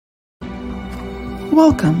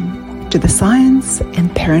Welcome to the Science and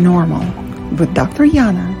Paranormal with Dr.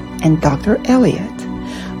 Yana and Dr. Elliot,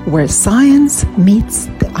 where science meets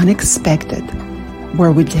the unexpected,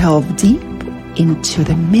 where we delve deep into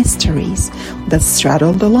the mysteries that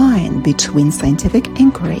straddle the line between scientific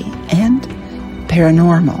inquiry and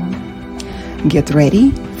paranormal. Get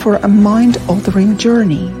ready for a mind-altering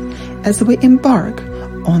journey as we embark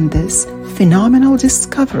on this phenomenal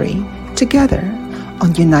discovery together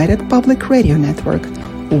on United Public Radio Network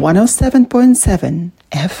 107.7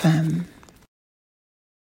 FM.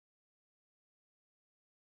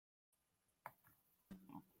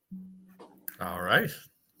 All right.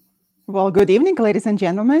 Well, good evening, ladies and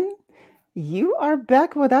gentlemen. You are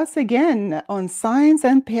back with us again on Science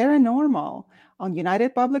and Paranormal on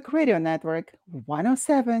United Public Radio Network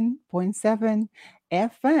 107.7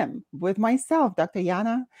 FM with myself, Dr.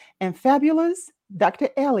 Yana, and fabulous Dr.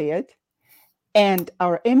 Elliot, and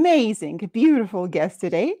our amazing, beautiful guest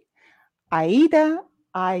today, Aida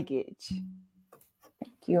Agic.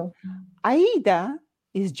 Thank you. Aida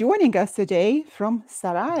is joining us today from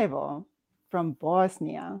Sarajevo, from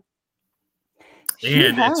Bosnia.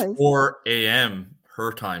 It's 4 a.m.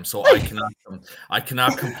 her time, so I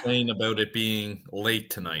cannot complain about it being late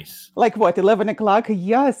tonight. Like what, 11 o'clock?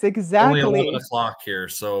 Yes, exactly. Only 11 o'clock here,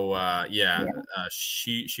 so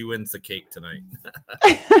she wins the cake tonight.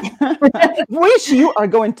 Which you are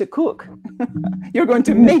going to cook. You're going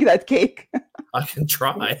to make that cake. I can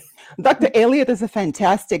try. Dr. Elliot is a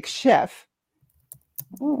fantastic chef.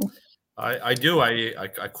 I do. I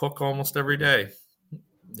cook almost every day.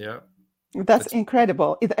 Yeah. That's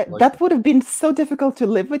incredible. That would have been so difficult to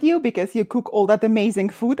live with you because you cook all that amazing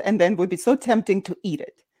food and then would be so tempting to eat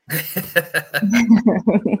it.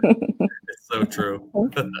 It's so true.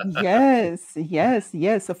 Yes.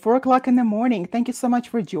 So 4 o'clock in the morning. Thank you so much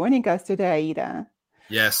for joining us today, Aida.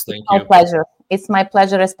 Yes, thank you. My pleasure. It's my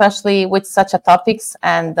pleasure, especially with such a topics.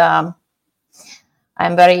 And I'm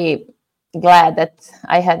very glad that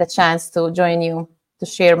I had a chance to join you to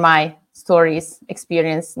share my stories,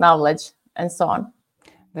 experience, knowledge, and so on.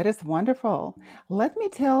 That is wonderful. Let me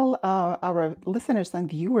tell our listeners and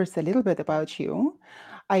viewers a little bit about you.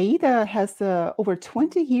 Aida has over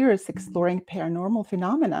 20 years exploring paranormal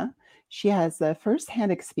phenomena. She has a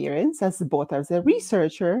firsthand experience as both as a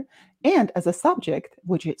researcher and as a subject,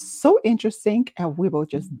 which is so interesting, and we will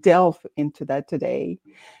just delve into that today.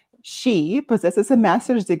 She possesses a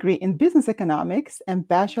master's degree in business economics and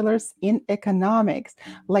bachelor's in economics,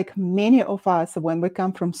 like many of us when we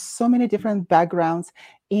come from so many different backgrounds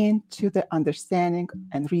into the understanding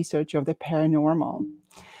and research of the paranormal.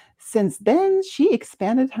 Since then, she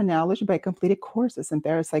expanded her knowledge by completing courses in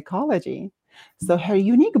parapsychology. So her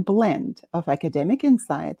unique blend of academic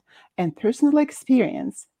insight and personal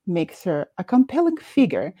experience makes her a compelling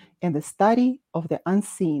figure in the study of the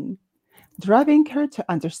unseen, driving her to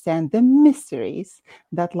understand the mysteries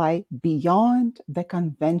that lie beyond the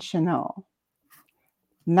conventional.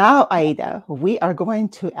 Now, Aida, we are going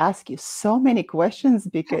to ask you so many questions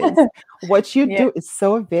because what you do is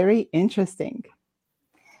so very interesting.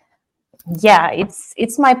 Yeah,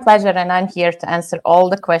 it's my pleasure, and I'm here to answer all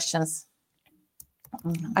the questions.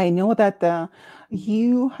 I know that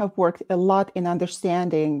you have worked a lot in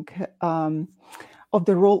understanding of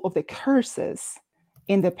the role of the curses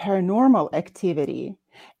in the paranormal activity.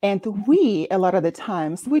 And we, a lot of the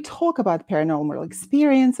times, we talk about paranormal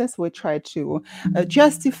experiences. We try to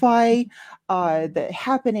justify the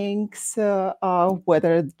happenings,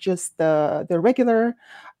 whether just the regular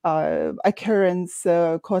occurrence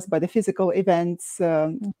caused by the physical events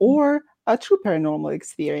or a true paranormal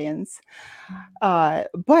experience.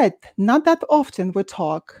 But not that often we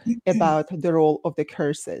talk about the role of the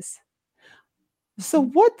curses. So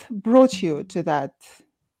what brought you to that,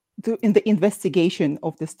 in the investigation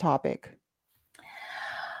of this topic?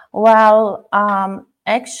 Well,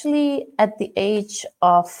 actually, at the age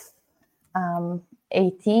of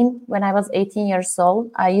 18, when I was 18 years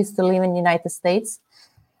old, I used to live in the United States.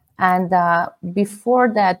 And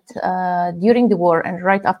before that, during the war and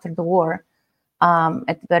right after the war, at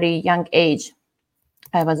a very young age,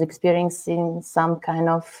 I was experiencing some kind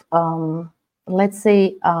of,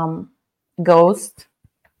 ghost,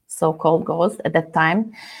 so-called ghost at that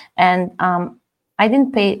time. And I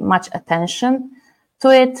didn't pay much attention to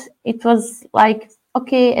it. It was like,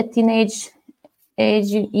 okay, at teenage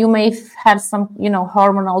age, you may have some,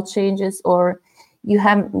 hormonal changes, or you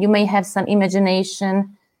may have some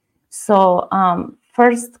imagination. So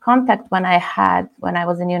first contact when I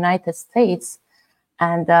was in the United States,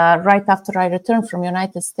 and right after I returned from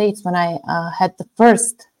United States, when I had the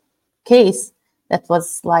first case that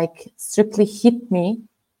was like strictly hit me,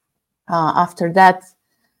 After that,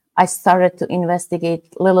 I started to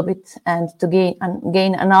investigate a little bit and to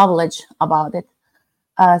gain a knowledge about it.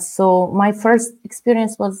 So my first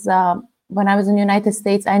experience was when I was in the United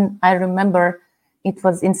States, and I remember it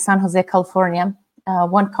was in San Jose, California,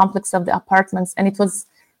 one complex of the apartments, and it was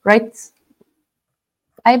right,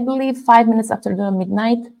 I believe, 5 minutes after the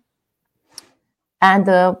midnight,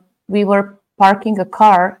 and we were parking a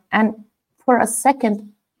car, and for a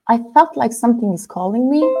second, I felt like something is calling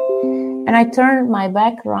me, and I turned my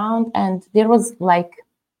back around, and there was like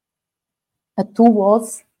two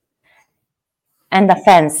walls and a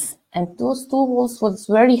fence, and those two walls was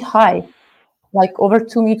very high, like over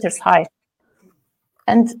 2 meters high.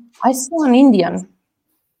 And I saw an Indian,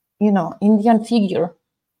 Indian figure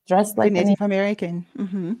dressed The like an Native American.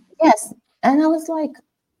 Mm-hmm. yes. And I was like,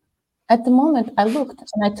 at the moment I looked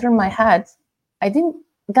and I turned my head, I didn't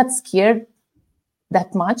get scared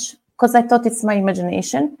that much because I thought it's my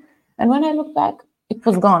imagination. And when I looked back, it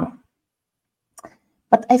was gone.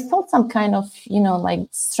 But I felt some kind of, like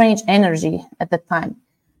strange energy at the time.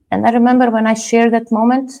 And I remember when I shared that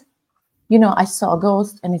moment, I saw a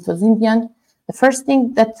ghost and it was Indian. The first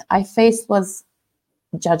thing that I faced was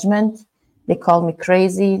judgment. They called me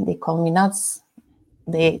crazy. They called me nuts.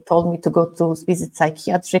 They told me to go to visit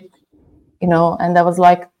psychiatric, and I was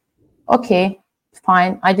like, okay,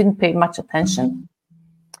 fine. I didn't pay much attention.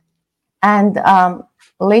 And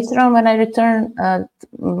later on, when I returned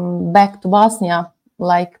back to Bosnia,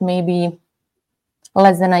 like maybe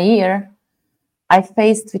less than a year, I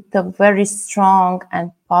faced with a very strong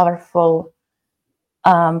and powerful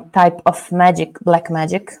type of magic, black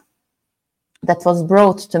magic, that was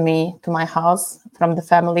brought to me, to my house, from the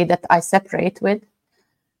family that I separate with,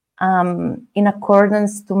 in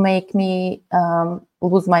accordance to make me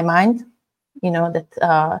lose my mind,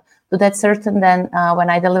 that to that certain. Then when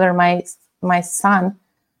I deliver my son,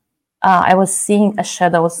 I was seeing a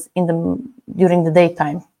shadows during the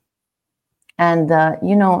daytime, and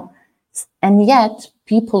and yet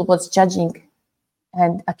people was judging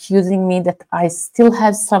and accusing me that I still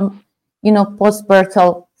have some,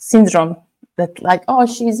 post-birthal syndrome, that like, oh,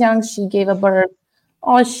 she's young, she gave a birth,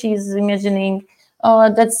 oh, she's imagining,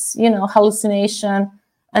 oh, that's, hallucination.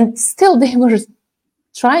 And still they were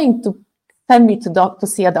trying to send me to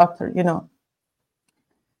see a doctor,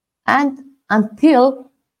 And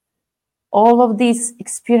until all of these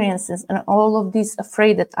experiences and all of these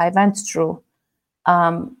afraid that I went through,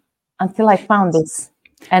 until I found this.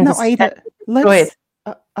 And Now, Aida, it.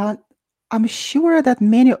 I'm sure that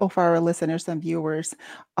many of our listeners and viewers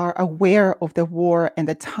are aware of the war and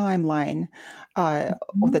the timeline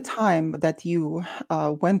of the time that you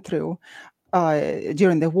went through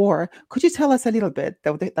during the war. Could you tell us a little bit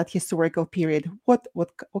of that historical period? What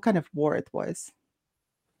kind of war it was?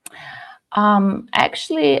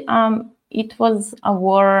 Actually, it was a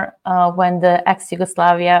war when the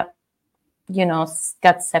ex-Yugoslavia,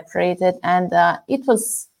 got separated, and it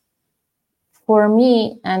was, for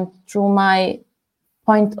me and through my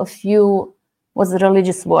point of view, was a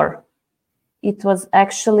religious war. It was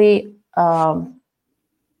actually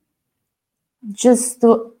just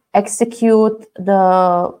to execute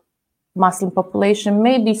the Muslim population.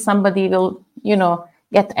 Maybe somebody will,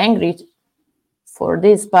 get angry for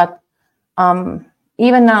this, but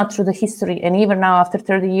even now through the history, and even now after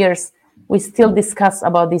 30 years, we still discuss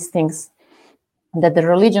about these things, that the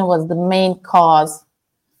religion was the main cause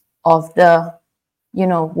of the,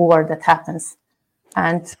 war that happens.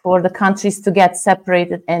 And for the countries to get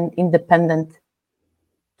separated and independent,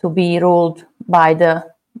 to be ruled by the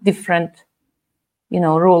different,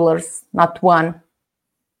 rulers, not one.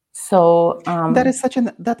 So that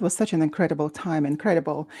was such an incredible time,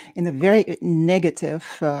 incredible in a very negative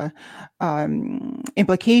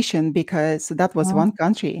implication, because that was one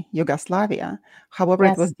country, Yugoslavia. However,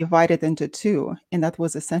 it was divided into two, and that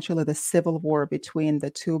was essentially the civil war between the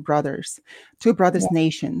two brothers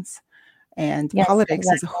nations. And politics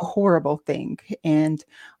is a horrible thing. And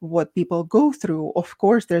what people go through, of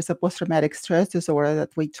course, there's a post-traumatic stress disorder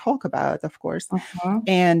that we talk about, of course.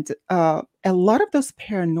 And a lot of those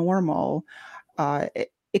paranormal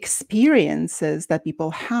experiences that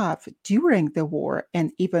people have during the war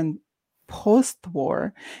and even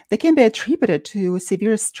post-war, they can be attributed to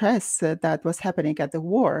severe stress that was happening at the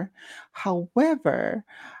war. However,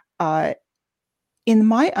 in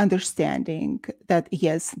my understanding, that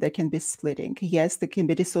yes, there can be splitting. Yes, there can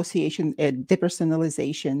be dissociation,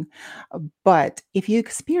 depersonalization. But if you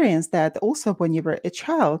experience that also when you were a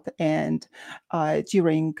child and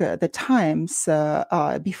during the times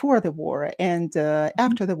before the war and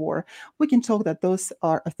after the war, we can talk that those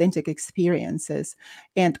are authentic experiences.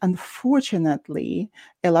 And unfortunately,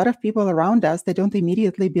 a lot of people around us, they don't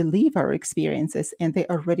immediately believe our experiences and they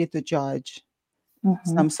are ready to judge.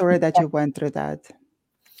 So I'm sorry that you went through that.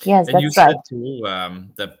 Yes, And you that's right. said too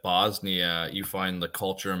that Bosnia, you find the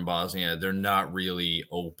culture in Bosnia, they're not really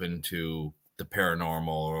open to the paranormal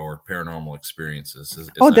or paranormal experiences.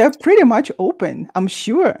 Is Oh, they're that pretty much open, I'm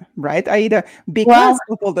sure, right, Aida? Well, Because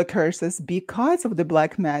of all the curses, because of the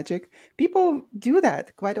black magic, people do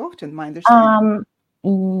that quite often, my understanding.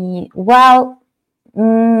 um, well,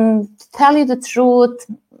 to tell you the truth,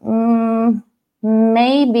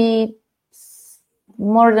 maybe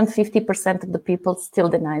more than 50% of the people still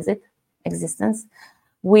denies it existence.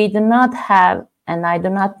 We do not have, and I do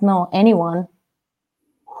not know anyone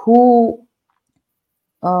who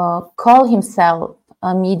call himself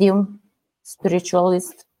a medium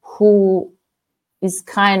spiritualist who is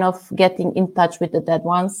kind of getting in touch with the dead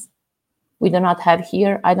ones. We do not have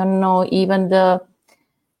here. I don't know even the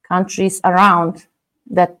countries around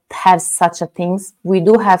that have such a things. We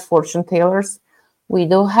do have fortune tellers. We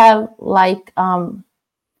do have like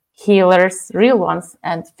healers, real ones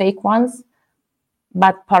and fake ones.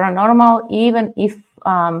 But paranormal, even if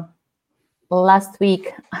last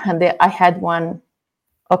week I had one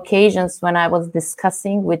occasions when I was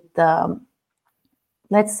discussing with,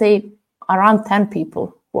 let's say, around 10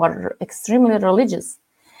 people who are extremely religious.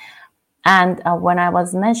 And when I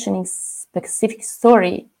was mentioning specific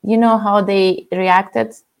story, you know how they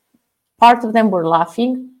reacted? Part of them were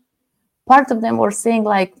laughing. Part of them were saying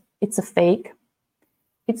like, it's a fake.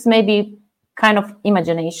 It's maybe kind of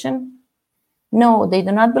imagination. No, they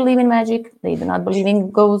do not believe in magic. They do not believe in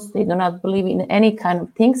ghosts. They do not believe in any kind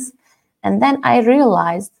of things. And then I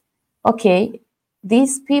realized, okay,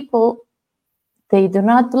 these people, they do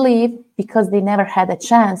not believe because they never had a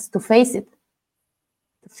chance to face it,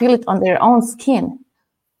 to feel it on their own skin.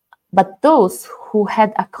 But those who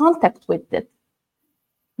had a contact with it,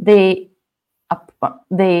 they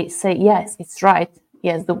they say, yes, it's right.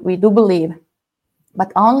 Yes, we do believe.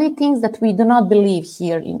 But only things that we do not believe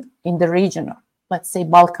here in the region, let's say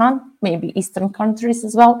Balkan, maybe Eastern countries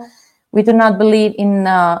as well. We do not believe in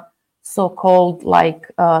so-called like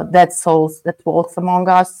dead souls that walks among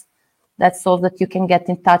us, dead souls that you can get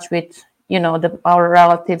in touch with, you know, our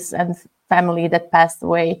relatives and family that passed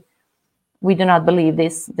away. We do not believe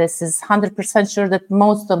this. This is 100% sure that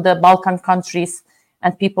most of the Balkan countries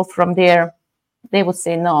and people from there, they would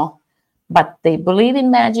say no. But they believe in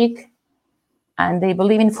magic and they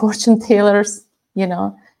believe in fortune tellers, you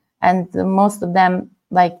know, and most of them,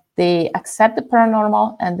 like, they accept the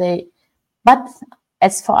paranormal and they, but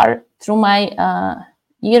as far through my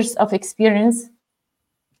years of experience,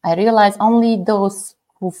 I realize only those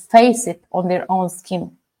who face it on their own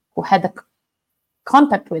skin, who had a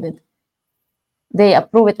contact with it, they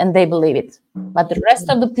approve it and they believe it. But the rest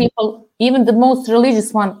of the people, even the most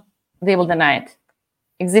religious one, they will deny it,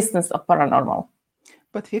 existence of paranormal.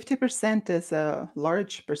 But 50% is a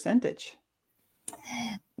large percentage.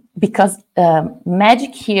 Because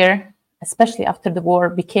magic here, especially after the war,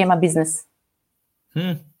 became a business.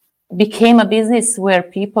 Became a business where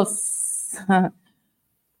people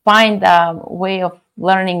find a way of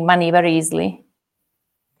learning money very easily,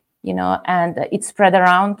 you know, and it spread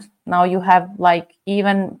around. Now you have like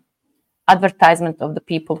even advertisement of the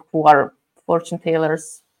people who are fortune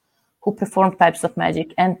tellers, who perform types of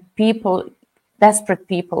magic, and people, desperate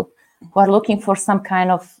people who are looking for some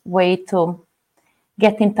kind of way to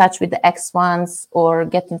get in touch with the ex ones or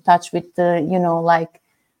get in touch with the, you know, like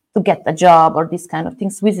to get a job or these kind of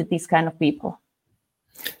things, visit these kind of people.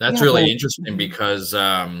 That's Yeah, really but interesting because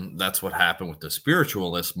that's what happened with the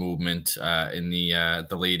spiritualist movement in the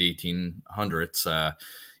late 1800s.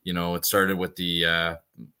 You know, it started with the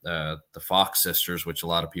Fox sisters, which a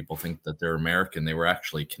lot of people think that they're American. They were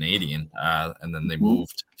actually Canadian, and then they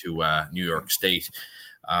moved to New York State.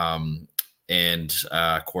 And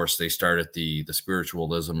of course, they started the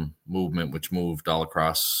spiritualism movement, which moved all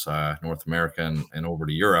across North America and over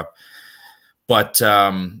to Europe. But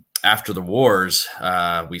after the wars,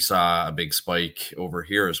 we saw a big spike over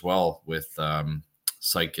here as well with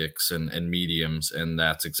psychics and mediums, and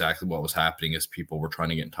that's exactly what was happening. Is people were trying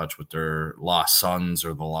to get in touch with their lost sons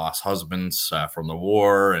or the lost husbands from the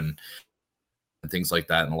war, and things like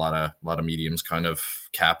that. And a lot of mediums kind of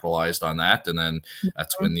capitalized on that. And then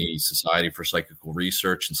that's when the Society for Psychical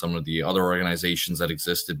Research and some of the other organizations that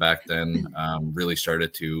existed back then really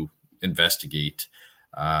started to investigate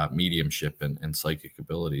mediumship and psychic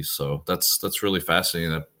abilities. So that's really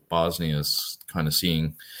fascinating that Bosnia is kind of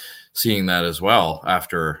seeing that as well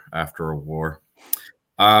after a war.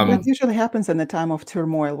 That usually happens in a time of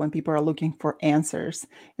turmoil when people are looking for answers.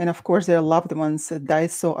 And of course, their loved ones die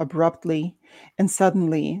so abruptly and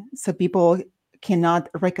suddenly, so people cannot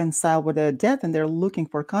reconcile with their death and they're looking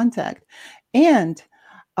for contact. And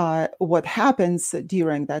what happens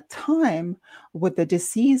during that time with the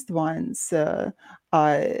deceased ones that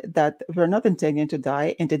were not intending to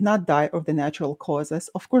die and did not die of the natural causes,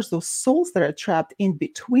 of course, those souls that are trapped in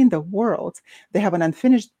between the worlds, they have an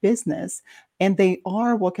unfinished business and they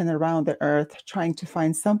are walking around the earth trying to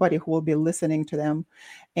find somebody who will be listening to them.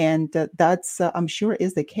 And that's, I'm sure,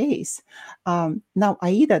 is the case. Now,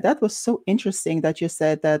 Aida, that was so interesting that you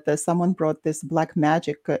said that someone brought this black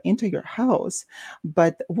magic into your house.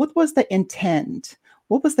 But what was the intent?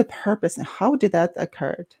 What was the purpose? And how did that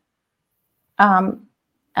occur?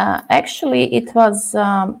 Actually, it was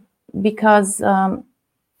because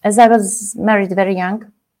as I was married very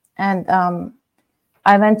young, and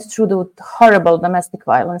I went through the horrible domestic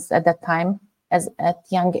violence at that time, at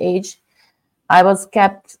young age. I was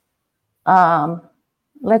kept,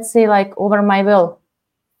 let's say, like over my will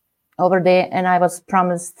over there, and I was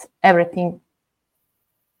promised everything,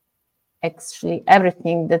 actually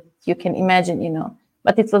everything that you can imagine,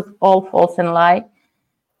 but it was all false and lie.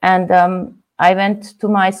 And I went to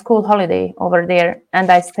my school holiday over there, and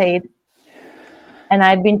I stayed, and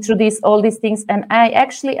I'd been through all these things, and I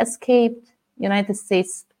actually escaped United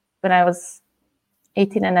States when I was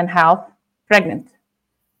 18 and a half, pregnant.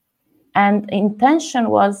 And the intention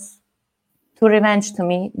was to revenge to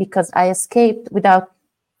me because I escaped without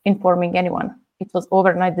informing anyone. It was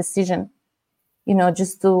overnight decision,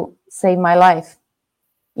 just to save my life,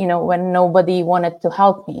 when nobody wanted to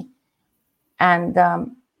help me. And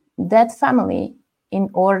that family, in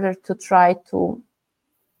order to try to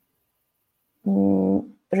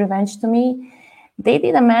revenge to me, they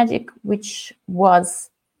did a magic which was,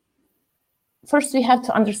 first we have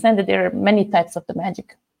to understand that there are many types of the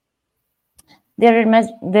magic.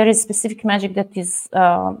 There is specific magic that is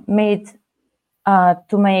made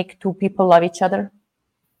to make two people love each other.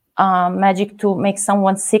 Magic to make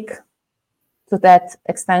someone sick to that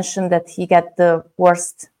extension that he get the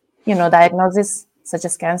worst, diagnosis, such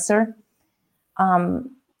as cancer.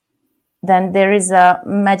 Then there is a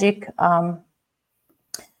magic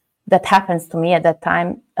that happens to me at that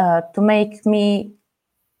time to make me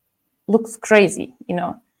look crazy,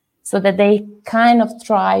 so that they kind of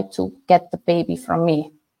try to get the baby from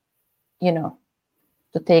me,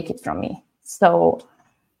 to take it from me. So,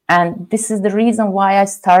 and this is the reason why I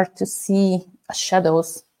start to see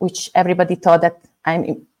shadows, which everybody thought that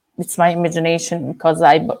it's my imagination because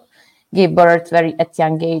I gave birth at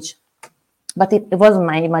young age. But it wasn't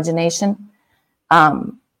my imagination.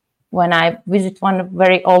 When I visit one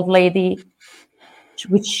very old lady,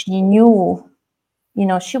 which she knew,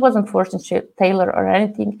 she wasn't fortune teller or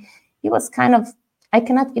anything. He was kind of, I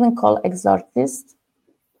cannot even call exorcist,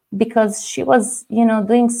 because she was,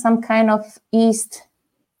 doing some kind of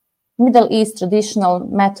Middle East traditional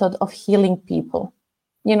method of healing people.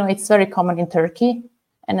 It's very common in Turkey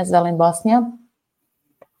and as well in Bosnia.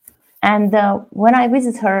 And when I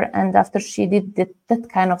visit her, and after she did that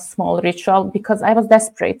kind of small ritual, because I was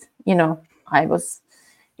desperate, it was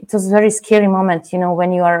a very scary moment,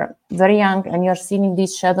 when you are very young and you're seeing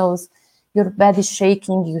these shadows, your bed is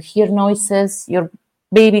shaking, you hear noises, your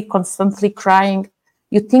baby constantly crying,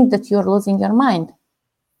 you think that you're losing your mind.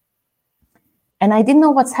 And I didn't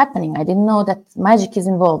know what's happening. I didn't know that magic is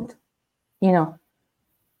involved,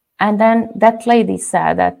 And then that lady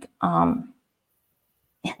said that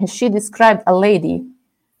she described a lady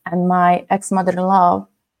and my ex-mother-in-law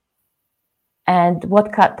and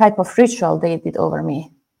what type of ritual they did over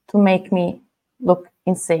me to make me look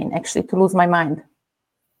insane, actually to lose my mind.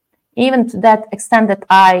 Even to that extent that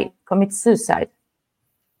I commit suicide.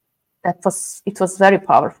 It was very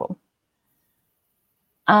powerful.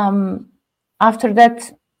 After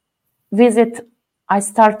that visit, I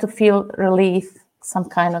start to feel relief, some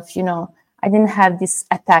kind of, I didn't have these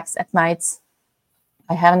attacks at nights.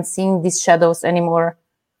 I haven't seen these shadows anymore.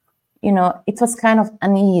 It was kind of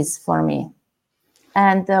unease for me.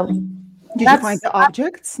 And did you find the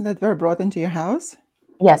objects that were brought into your house?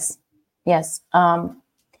 Yes.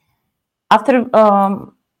 After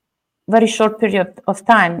very short period of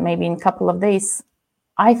time, maybe in a couple of days,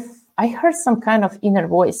 I heard some kind of inner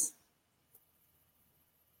voice.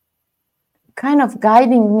 kind of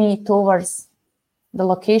guiding me towards the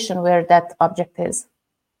location where that object is.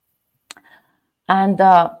 And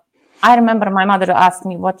I remember my mother asked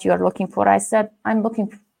me what you are looking for. I said, I'm looking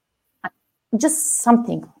for just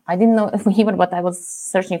something. I didn't know even what I was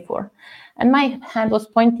searching for. And my hand was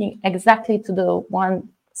pointing exactly to the one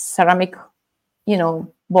ceramic,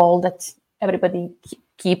 bowl that everybody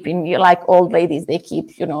keep in, like old ladies, they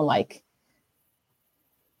keep, like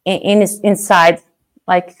inside,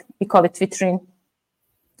 like we call it vitrine.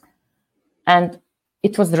 And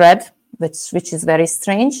it was red, which is very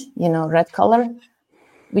strange, red color,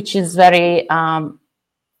 which is very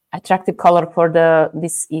attractive color for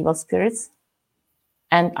these evil spirits.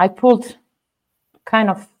 And I pulled kind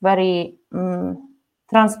of very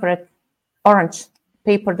transparent orange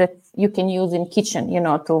paper that you can use in kitchen,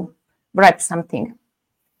 to wrap something.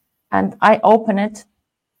 And I opened it,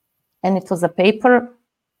 and it was a paper,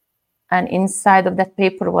 and inside of that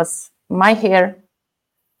paper was my hair,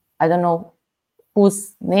 I don't know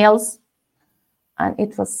whose nails, and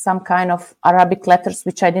it was some kind of Arabic letters,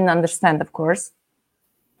 which I didn't understand, of course.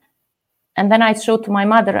 And then I showed to my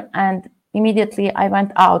mother, and immediately I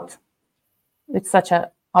went out with such an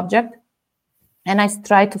object, and I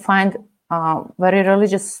tried to find a very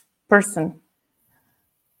religious person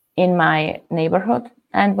in my neighborhood.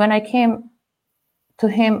 And when I came to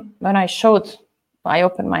him, when I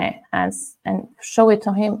opened my hands and showed it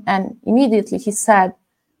to him, and immediately he said,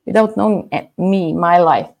 without knowing me, my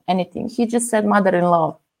life, anything, he just said,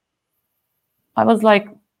 mother-in-law. I was like,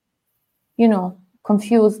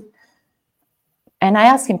 confused. And I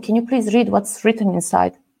asked him, can you please read what's written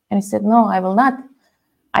inside? And he said, no, I will not.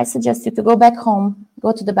 I suggest you to go back home,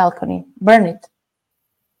 go to the balcony, burn it.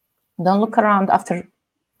 Don't look around after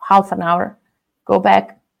half an hour. Go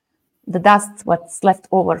back. The dust, what's left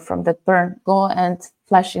over from that burn, go and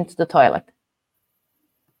flush into the toilet.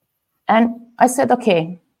 And I said,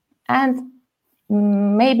 okay. And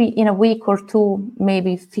maybe in a week or two,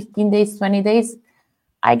 maybe 15 days, 20 days,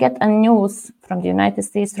 I get a news from the United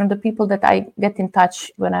States, from the people that I get in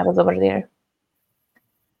touch when I was over there,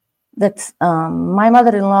 that my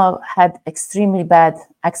mother-in-law had extremely bad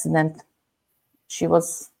accident. She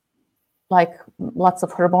was like, lots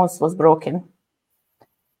of her bones was broken.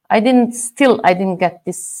 I didn't get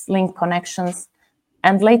this link connections.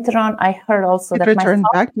 And later on, I heard also that returned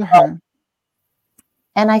back to her.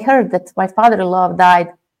 And I heard that my father-in-law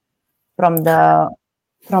died from the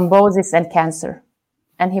thrombosis and cancer,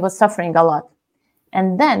 and he was suffering a lot.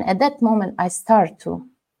 And then at that moment, I started to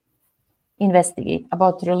investigate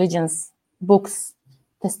about religions, books,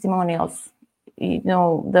 testimonials,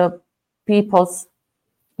 the people's,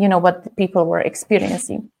 what the people were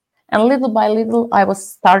experiencing. And little by little, I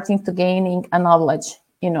was starting to gaining a knowledge,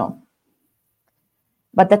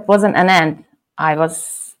 But that wasn't an end. I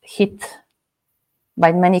was hit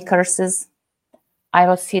by many curses. I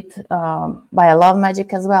was hit by a love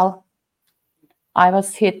magic as well. I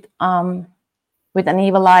was hit with an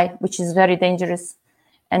evil eye, which is very dangerous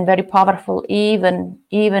and very powerful. Even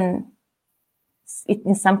in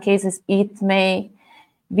some cases, it may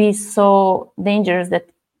be so dangerous that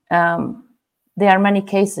there are many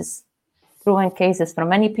cases, proven cases from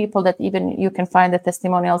many people, that even you can find the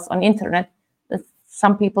testimonials on internet, that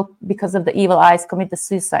some people, because of the evil eyes, commit the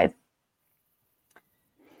suicide.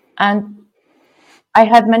 And I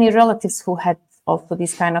had many relatives who had also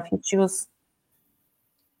these kind of issues,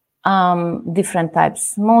 different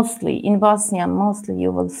types. Mostly in Bosnia,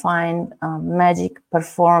 you will find magic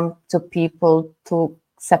performed to people to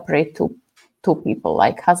separate two people,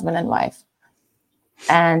 like husband and wife.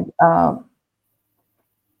 And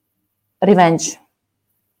revenge.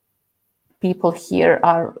 People here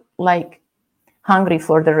are like hungry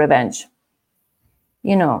for the revenge.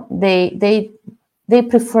 They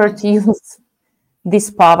prefer to use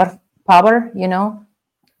this power,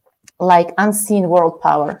 like unseen world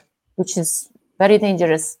power, which is very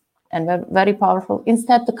dangerous and very powerful,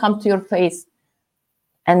 instead to come to your face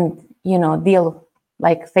and, deal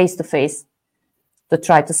like face to face to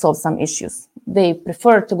try to solve some issues. They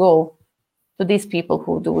prefer to go to these people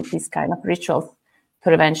who do this kind of rituals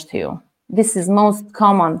to revenge to you. This is most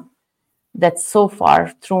common that so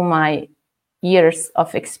far through my years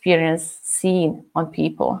of experience seen on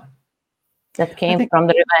people that came from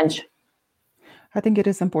the revenge. I think it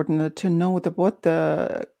is important to know what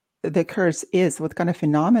the curse is, what kind of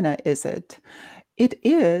phenomena is it. It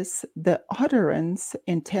is the utterance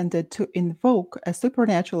intended to invoke a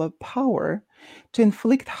supernatural power to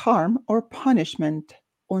inflict harm or punishment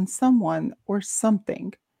on someone or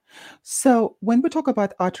something. So when we talk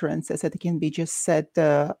about utterances, it can be just said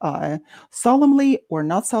solemnly or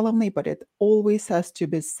not solemnly, but it always has to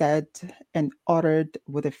be said and uttered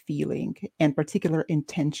with a feeling and particular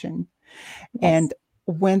intention. Yes. And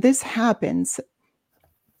when this happens,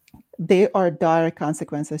 there are dire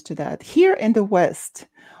consequences to that. Here in the West,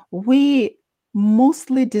 we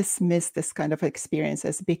mostly dismiss this kind of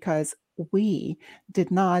experiences because we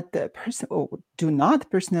did not do not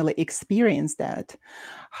personally experience that.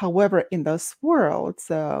 However, in those worlds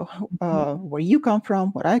where you come from,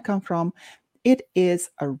 where I come from, it is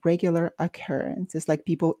a regular occurrence. It's like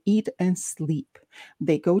people eat and sleep.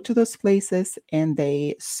 They go to those places and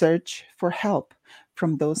they search for help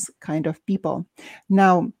from those kind of people.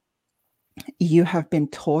 Now, you have been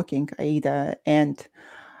talking, Aida, and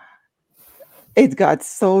it got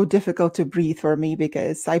so difficult to breathe for me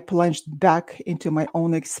because I plunged back into my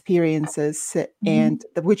own experiences Mhm. and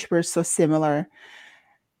which were so similar,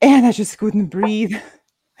 and I just couldn't breathe.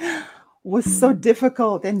 Was so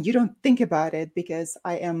difficult, and you don't think about it because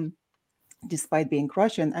I am, despite being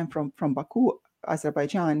Russian, I'm from Baku,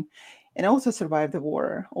 Azerbaijan, and I also survived the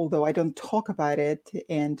war. Although I don't talk about it,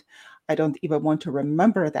 and I don't even want to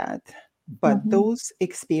remember that, but Mhm. those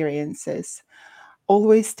experiences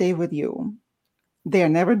always stay with you. They are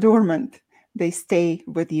never dormant. They stay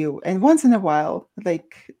with you. And once in a while,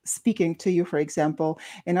 like speaking to you, for example,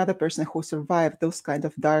 another person who survived those kind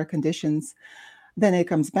of dire conditions, then it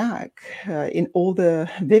comes back in all the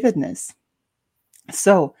vividness.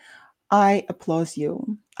 So I applaud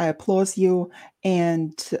you. I applaud you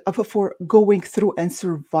and for going through and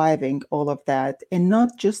surviving all of that, and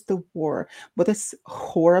not just the war, but its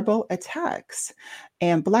horrible attacks.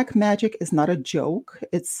 And black magic is not a joke.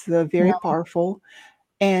 It's very No. powerful.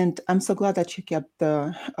 And I'm so glad that you kept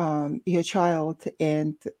your child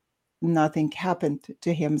and nothing happened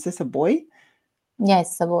to him. Is this a boy?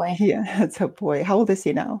 Yes, a boy. Yeah, it's a boy. How old is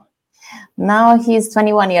he now? Now he's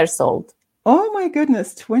 21 years old. Oh my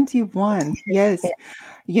goodness, 21. Yes.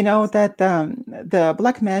 You know that the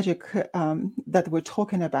black magic that we're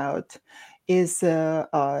talking about is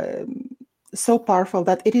so powerful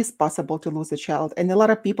that it is possible to lose a child. And a lot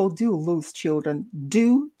of people do lose children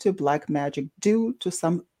due to black magic, due to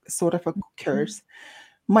some sort of a curse,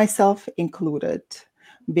 myself included,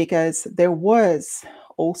 because there was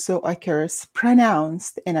also a curse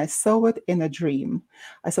pronounced, and I saw it in a dream.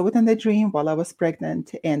 I saw it in a dream while I was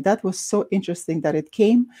pregnant, and that was so interesting that it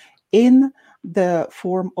came in the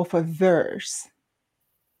form of a verse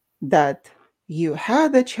that you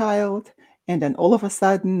had a child and then all of a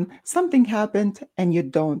sudden something happened and you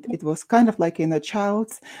don't. It was kind of like in a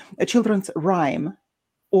children's rhyme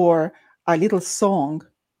or a little song,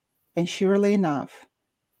 and surely enough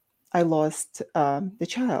I lost the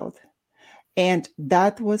child. And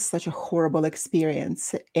that was such a horrible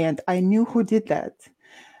experience. And I knew who did that.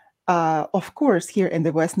 Of course, here in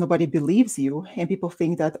the West, nobody believes you, and people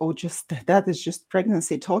think that, oh, just that is just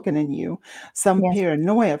pregnancy talking in you, some Yes,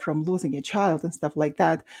 paranoia from losing a child and stuff like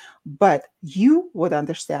that. But you would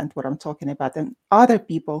understand what I'm talking about, and other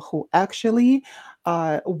people who actually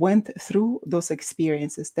went through those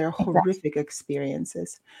experiences, they're exactly. horrific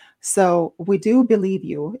experiences. So we do believe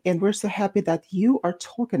you, and we're so happy that you are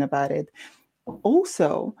talking about it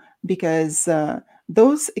also because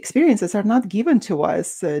those experiences are not given to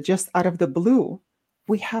us just out of the blue.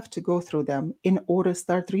 We have to go through them in order to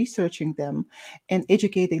start researching them and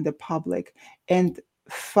educating the public and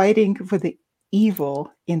fighting for the evil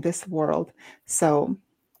in this world. So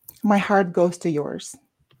my heart goes to yours.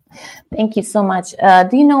 Thank you so much.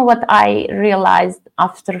 Do you know what I realized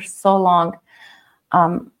after so long?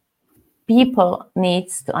 People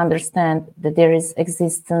needs to understand that there is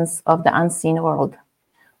existence of the unseen world,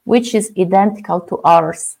 which is identical to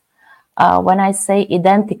ours. When I say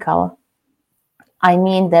identical, I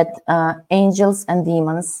mean that angels and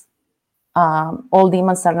demons, all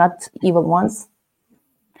demons are not evil ones.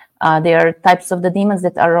 There are types of the demons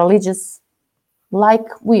that are religious, like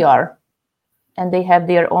we are, and they have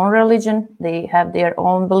their own religion, they have their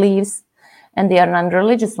own beliefs, and they are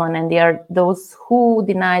non-religious one, and they are those who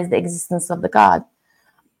denies the existence of the God,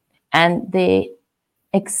 and they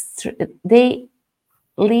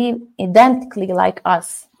live identically like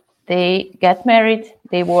us. They get married,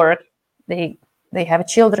 they work, they they have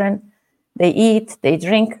children, they eat, they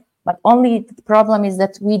drink. But only the problem is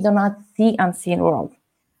that we do not see unseen world.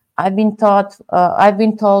 I've been told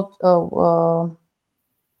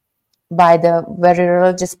by the very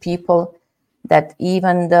religious people that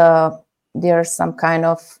even there's some kind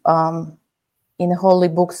of in holy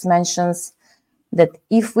books mentions that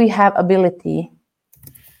if we have ability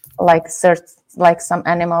like like some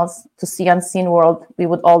animals, to see unseen world, we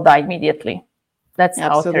would all die immediately. That's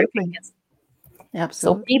how terrific Absolutely. it is. So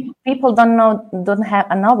Absolutely. people don't have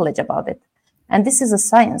a knowledge about it, and this is a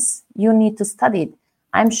science. You need to study it.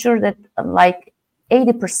 I'm sure that like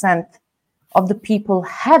 80% of the people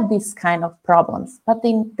have these kind of problems, but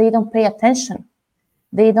they don't pay attention.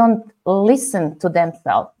 They don't listen to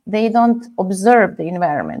themselves. They don't observe the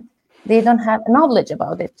environment. They don't have knowledge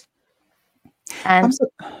about it. I'm And so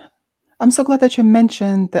I'm so glad that you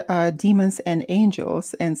mentioned demons and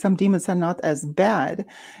angels, and some demons are not as bad.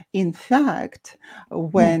 In fact,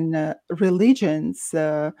 when religions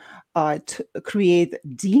create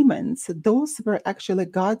demons, those were actually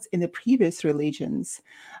gods in the previous religions.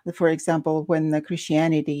 For example, when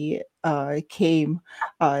Christianity came,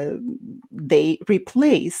 they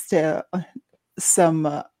replaced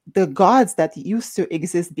some. The gods that used to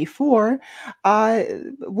exist before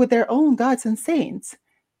with their own gods and saints.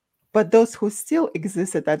 But those who still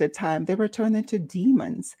existed at the time, they were turned into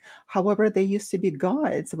demons. However, they used to be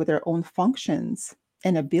gods with their own functions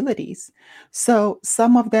and abilities. So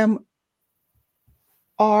some of them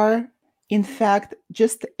are, in fact,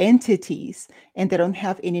 just entities, and they don't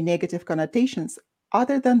have any negative connotations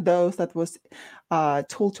other than those that was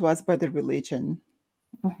told to us by the religion.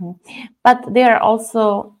 but they are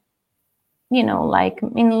also, like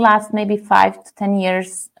in the last maybe 5 to 10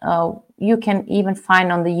 years, you can even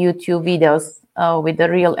find on the YouTube videos with the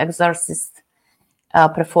real exorcist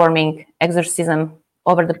performing exorcism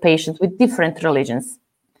over the patient with different religions.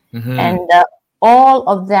 And all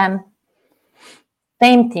of them,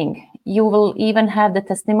 same thing. You will even have the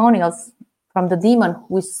testimonials from the demon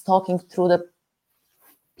who is talking through the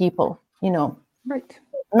people. Right.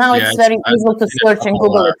 Now Yeah, it's very I've easy to seen a search and couple,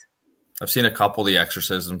 Google it. I've seen a couple of the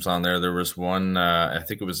exorcisms on there. There was one, I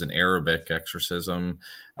think it was an Arabic exorcism.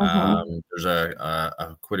 There's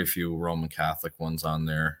quite a few Roman Catholic ones on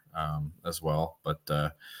there as well, but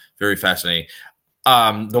very fascinating.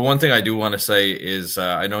 The one thing I do want to say is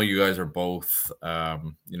I know you guys are both,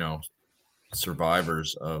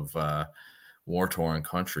 survivors of war-torn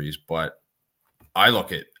countries, but I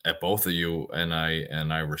look at both of you, and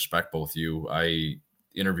I respect both of you. I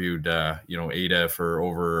interviewed Aida for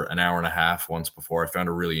over an hour and a half once before. I found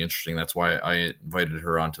her really interesting. That's why I invited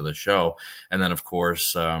her onto the show. And then of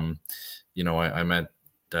course, I met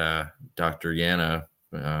Dr. Yana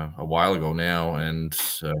a while ago now, and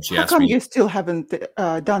she How asked come me. you still haven't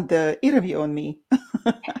done the interview on me?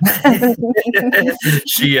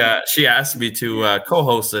 She asked me to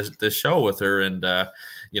co-host this show with her, and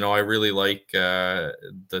I really like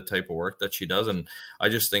the type of work that she does, and I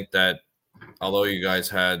just think that although you guys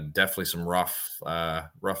had definitely some rough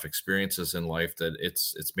experiences in life, that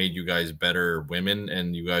it's made you guys better women,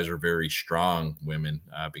 and you guys are very strong women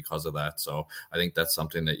because of that. So I think that's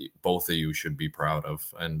something that both of you should be proud of,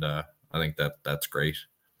 and I think that's great.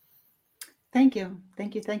 Thank you.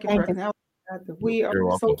 Thank you for acknowledging that. We are You're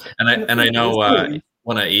welcome. so And I know experience.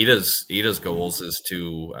 one of Ida's goals is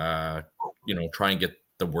to try and get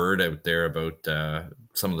the word out there about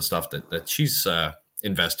some of the stuff that she's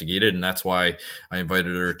investigated, and that's why I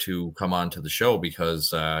invited her to come on to the show,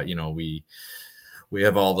 because we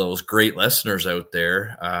have all those great listeners out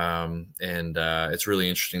there, and it's really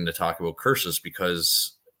interesting to talk about curses,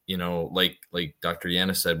 because like Dr.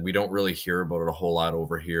 Yana said, we don't really hear about it a whole lot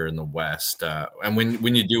over here in the West. And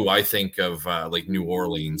when you do, I think of like New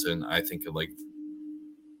Orleans, and I think of like,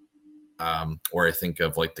 or I think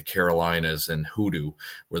of like the Carolinas and hoodoo,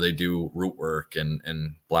 where they do root work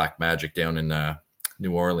and black magic down in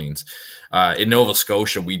New Orleans. In Nova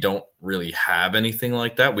Scotia, we don't really have anything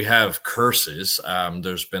like that. We have curses.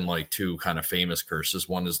 There's been like two kind of famous curses.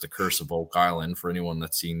 One is the Curse of Oak Island, for anyone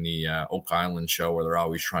that's seen the Oak Island show, where they're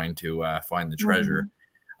always trying to find the treasure.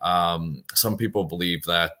 Some people believe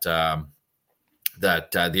that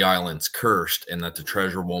the island's cursed, and that the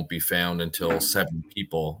treasure won't be found until 7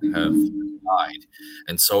 people have died.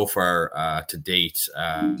 And so far to date,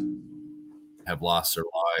 have lost their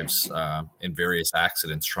lives in various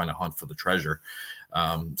accidents trying to hunt for the treasure.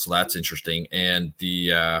 So that's interesting. And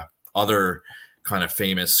the other kind of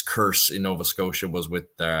famous curse in Nova Scotia was with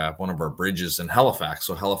one of our bridges in Halifax.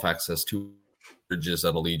 So Halifax has 2 bridges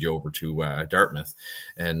that'll lead you over to Dartmouth,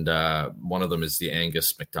 and one of them is the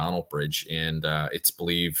Angus MacDonald Bridge, and it's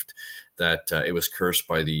believed that it was cursed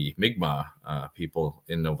by the Mi'kmaq people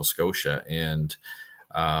in Nova Scotia, and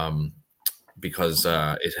because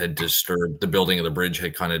it had disturbed, the building of the bridge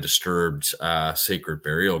had kind of disturbed sacred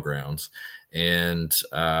burial grounds, and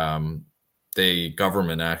the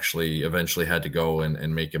government actually eventually had to go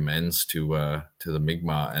and make amends to the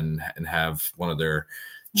Mi'kmaq and have one of their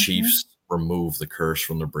chiefs remove the curse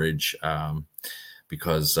from the bridge,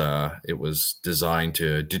 because it was designed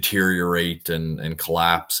to deteriorate and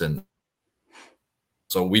collapse. And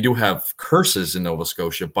so we do have curses in Nova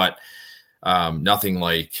Scotia, but nothing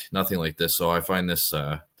like this. So I find this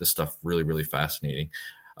stuff really, really fascinating.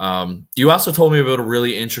 You also told me about a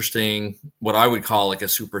really interesting, what I would call like a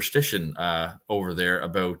superstition over there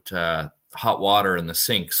about hot water in the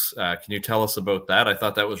sinks. Can you tell us about that? I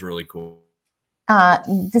thought that was really cool.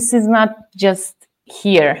 This is not just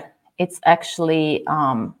here. It's actually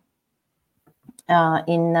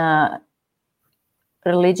in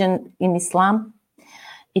religion, in Islam.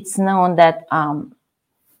 It's known that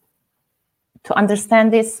to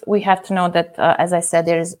understand this, we have to know that, as I said,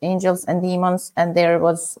 there's angels and demons, and there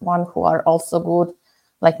was one who are also good.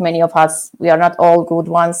 Like many of us, we are not all good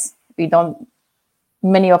ones.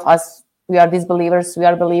 Many of us, we are disbelievers, we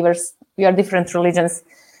are believers, we are different religions.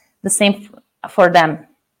 The same for them.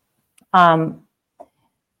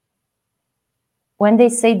 When they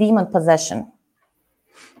say demon possession,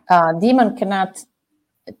 demon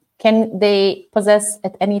can they possess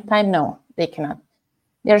at any time? No, they cannot.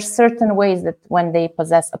 There are certain ways that when they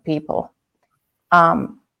possess a people.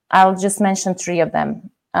 I'll just mention 3 of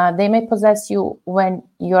them. They may possess you when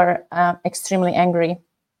you're extremely angry.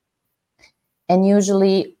 And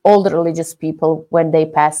usually all the religious people, when they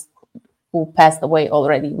who passed away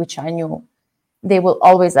already, which I knew, they will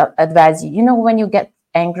always advise you. You know, when you get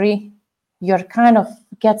angry, you're kind of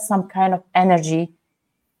get some kind of energy,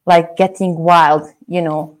 like getting wild, you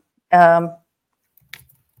know.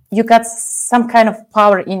 You got some kind of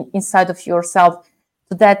power inside of yourself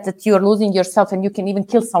to that you're losing yourself, and you can even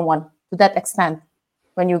kill someone to that extent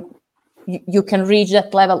when you can reach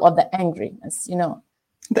that level of the angriness, you know.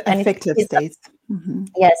 The affected states. Mm-hmm.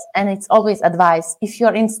 Yes, and it's always advised, if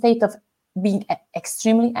you're in state of being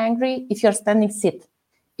extremely angry, if you're standing, sit.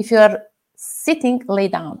 If you're sitting, lay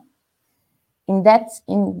down. In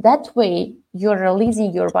that way, you're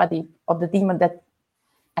releasing your body of the demon that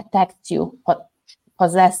attacked you,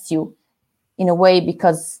 possessed you in a way,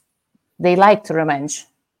 because they like to revenge,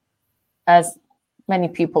 as many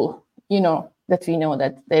people, you know, that we know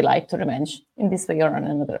that they like to revenge in this way or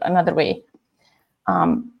another way.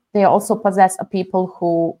 They also possess a people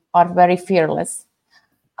who are very fearless.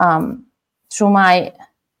 Through my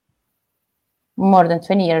more than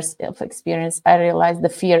 20 years of experience, I realized the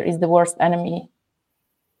fear is the worst enemy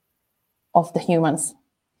of the humans.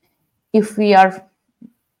 If we are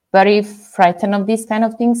very frightened of these kind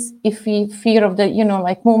of things, if we fear of the, you know,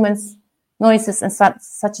 like movements, noises, and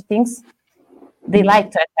such things, they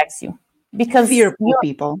like to attack you. Because fearful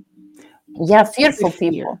people. Yeah, fearful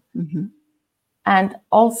people. Mm-hmm. And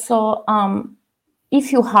also,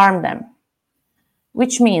 if you harm them,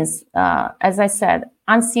 which means, as I said,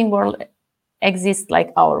 unseen world exists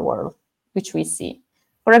like our world, which we see.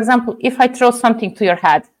 For example, if I throw something to your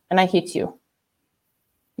head and I hit you,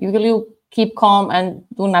 will you keep calm and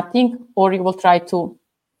do nothing, or you will try to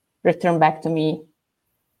return back to me,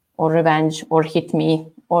 or revenge, or hit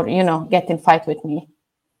me, or, you know, get in fight with me?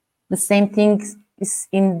 The same thing is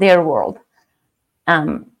in their world.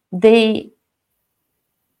 They,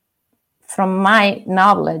 from my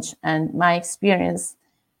knowledge and my experience,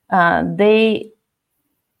 they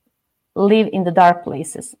live in the dark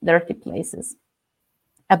places, dirty places,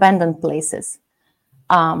 abandoned places.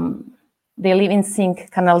 They live in sink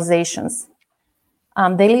canalizations.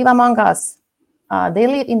 They live among us. They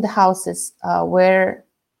live in the houses where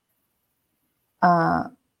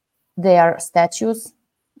there are statues,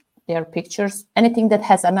 there are pictures, anything that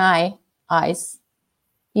has an eyes,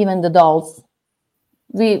 even the dolls.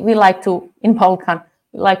 We like to, in Balkan,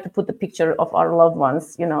 we like to put the picture of our loved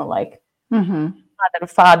ones, you know, like mother,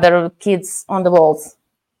 father, kids on the walls.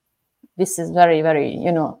 This is very, very,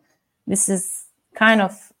 you know, this is kind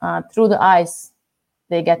of through the eyes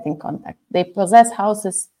they get in contact. They possess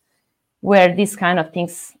houses where these kind of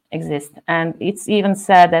things exist. And it's even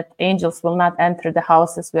said that angels will not enter the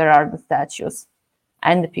houses where are the statues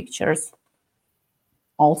and the pictures.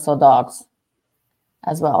 Also dogs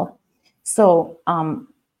as well. So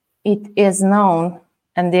it is known,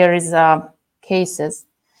 and there is cases,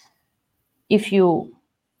 if you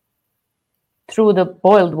threw the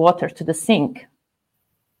boiled water to the sink,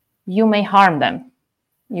 you may harm them.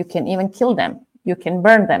 You can even kill them. You can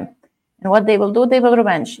burn them. And what they will do, they will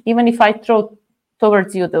revenge. Even if I throw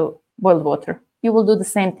towards you the boiled water, you will do the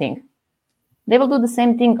same thing. They will do the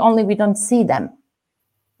same thing, only we don't see them.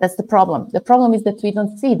 That's the problem. The problem is that we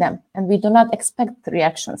don't see them, and we do not expect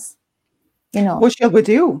reactions. You know. What shall we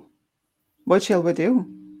do? What shall we do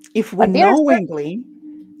if we knowingly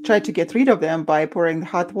try to get rid of them by pouring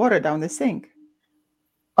hot water down the sink?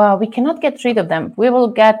 we cannot get rid of them. We will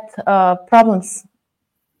get problems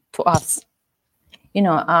to us.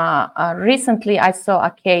 Recently I saw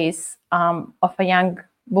a case of a young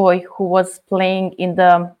boy who was playing in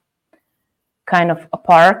the kind of a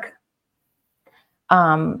park.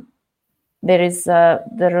 There is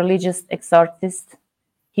the religious exorcist.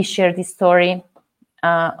 He shared his story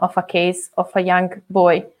of a case of a young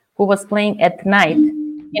boy who was playing at night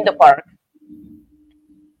in the park.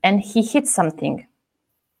 And he hit something,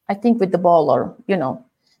 I think with the ball, or,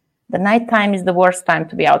 the nighttime is the worst time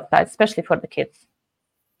to be outside, especially for the kids,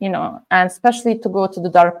 and especially to go to the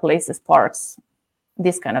dark places, parks,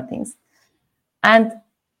 these kind of things. And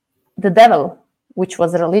the devil, which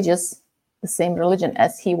was religious, the same religion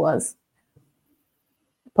as he was,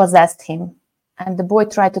 possessed him. And the boy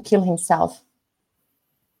tried to kill himself.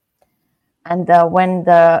 And when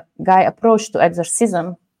the guy approached to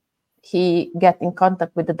exorcism, he got in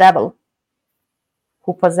contact with the devil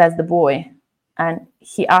who possessed the boy. And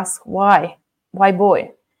he asked, why? Why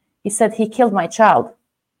boy? He said, he killed my child.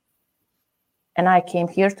 And I came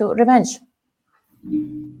here to revenge.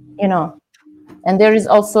 And there is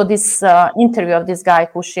also this interview of this guy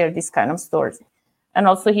who shared this kind of stories. And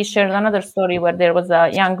also he shared another story where there was a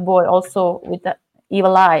young boy also with the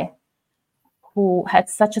evil eye who had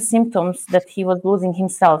such a symptoms that he was losing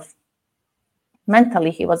himself. Mentally,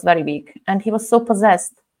 he was very weak. And he was so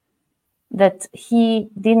possessed that he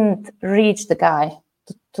didn't reach the guy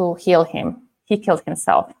to heal him. He killed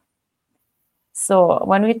himself. So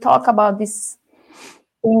when we talk about these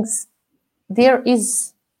things, there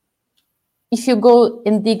is, if you go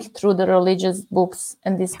and dig through the religious books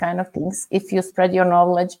and these kind of things, if you spread your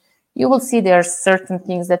knowledge, you will see there are certain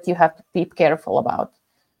things that you have to be careful about.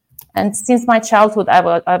 And since my childhood,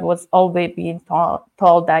 I was always being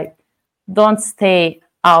told that don't stay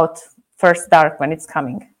out first dark when it's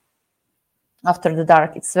coming. After the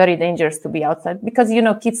dark, it's very dangerous to be outside because,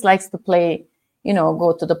 kids likes to play,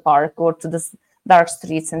 go to the park or to the dark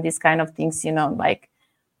streets and these kind of things, like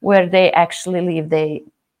where they actually live,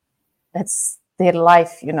 that's their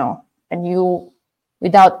life, and you,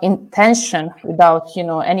 without intention, without,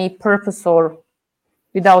 any purpose or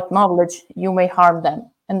without knowledge, you may harm them.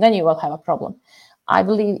 And then you will have a problem. I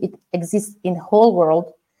believe it exists in the whole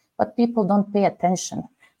world, but people don't pay attention.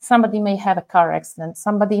 Somebody may have a car accident.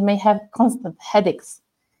 Somebody may have constant headaches.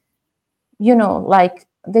 Like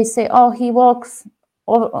they say, oh, he walks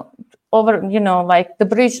over, like the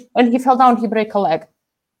bridge, and he fell down, he break a leg,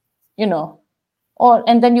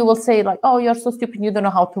 and then you will say like, oh, you're so stupid, you don't know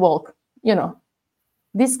how to walk,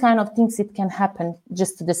 These kind of things, it can happen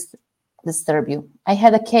just to disturb you. I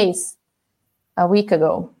had a case a week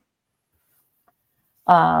ago.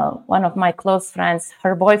 One of my close friends,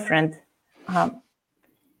 her boyfriend,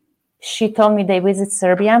 she told me they visit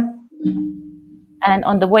Serbia. And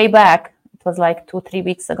on the way back, it was like 2-3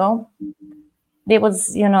 weeks ago, they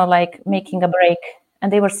was, like making a break.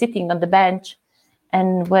 And they were sitting on the bench.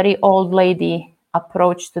 And very old lady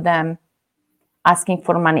approached to them asking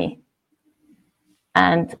for money.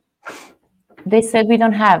 And they said, we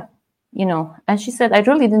don't have, And she said, I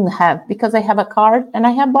really didn't have because I have a card and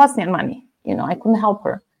I have Bosnian money. I couldn't help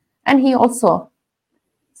her. And he also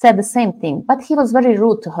said the same thing. But he was very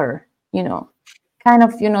rude to her. Kind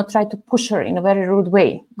of, try to push her in a very rude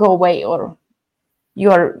way, go away, or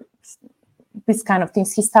you're this kind of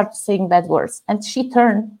things. He started saying bad words, and she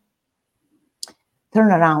turned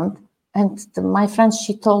around, and my friend,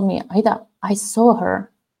 she told me, Aida, I saw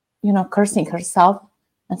her, cursing herself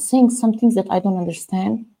and saying some things that I don't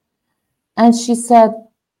understand. And she said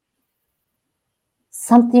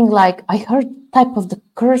something like, I heard type of the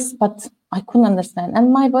curse, but I couldn't understand.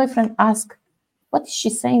 And my boyfriend asked, what is she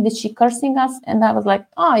saying? Did she cursing us? And I was like,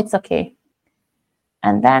 oh, it's okay.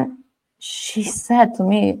 And then she said to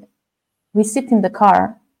me, we sit in the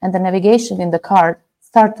car and the navigation in the car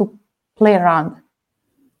start to play around,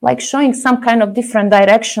 like showing some kind of different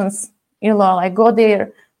directions, like go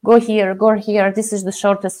there, go here. This is the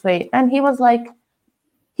shortest way. And he was like,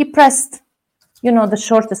 he pressed, the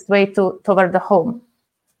shortest way toward the home.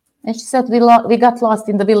 And she said, we got lost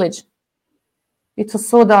in the village. It was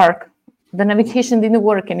so dark. The navigation didn't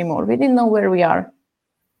work anymore. We didn't know where we are.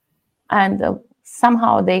 And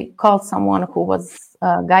somehow they called someone who was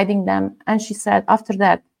guiding them. And she said, after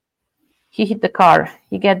that, he hit the car.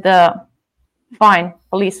 He get the fine,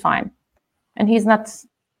 police fine. And he's not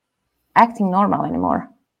acting normal anymore.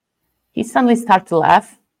 He suddenly started to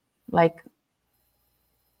laugh, like,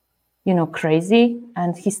 crazy.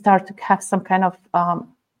 And he started to have some kind of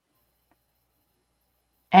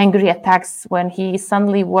angry attacks when he is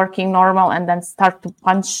suddenly working normal and then start to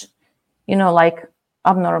punch, like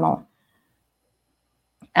abnormal.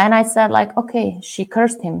 And I said, like, okay, she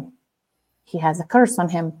cursed him. He has a curse on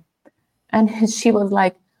him. And she was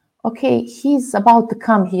like, okay, he's about to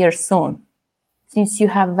come here soon. Since you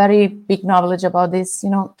have very big knowledge about this,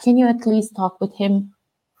 can you at least talk with him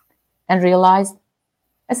and realize?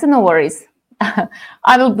 I said, no worries.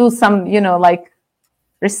 I will do some, like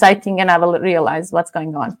reciting, and I will realize what's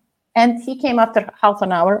going on. And he came after half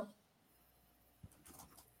an hour.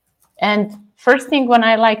 And first thing when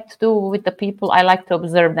I like to do with the people, I like to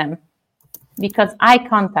observe them, because eye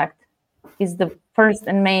contact is the first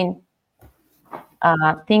and main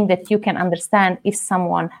thing that you can understand if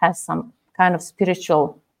someone has some kind of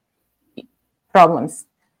spiritual problems,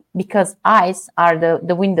 because eyes are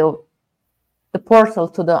the window, the portal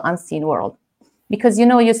to the unseen world. Because,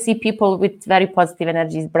 you see people with very positive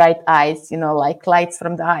energies, bright eyes, like lights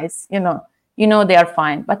from the eyes, they are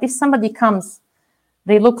fine. But if somebody comes,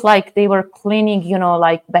 they look like they were cleaning,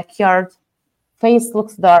 like backyard, face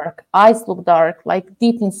looks dark, eyes look dark, like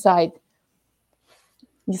deep inside,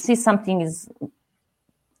 you see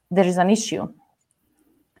there is an issue.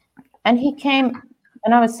 And he came,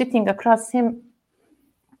 and I was sitting across him.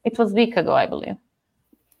 It was a week ago, I believe.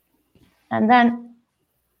 And then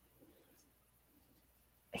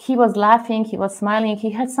he was laughing, he was smiling. He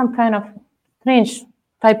had some kind of strange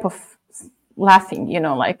type of laughing,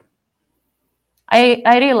 like.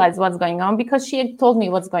 I realized what's going on because she had told me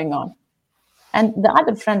what's going on. And the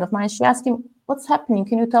other friend of mine, she asked him, what's happening?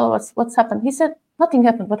 Can you tell us what's happened? He said, nothing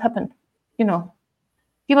happened. What happened?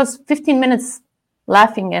 He was 15 minutes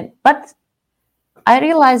laughing. But I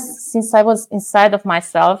realized, since I was inside of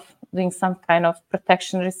myself doing some kind of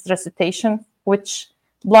protection recitation, which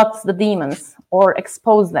blocks the demons or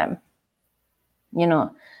expose them,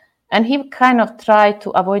 and he kind of tried to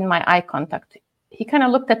avoid my eye contact. He kind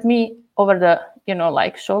of looked at me over the,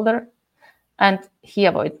 like shoulder, and he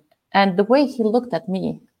avoided. And the way he looked at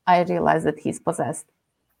me, I realized that he's possessed.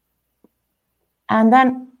 And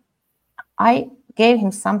then I gave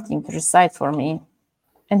him something to recite for me,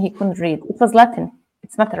 and he couldn't read. It was Latin.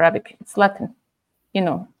 It's not Arabic. It's Latin.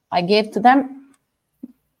 I gave to them.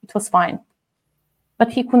 It was fine.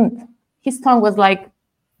 But he couldn't. His tongue was like,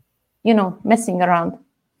 messing around.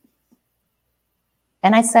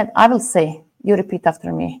 And I said, I will say, you repeat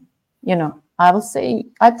after me. I will say,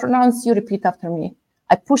 I pronounce, you repeat after me.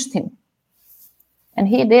 I pushed him. And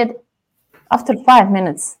he did. After 5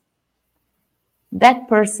 minutes, that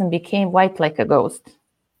person became white like a ghost.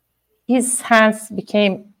 His hands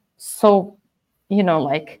became so,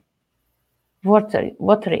 like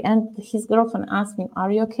watery. And his girlfriend asked him,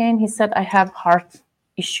 are you okay? And he said, I have heart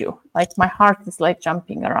issue. Like my heart is like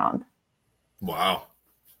jumping around. Wow.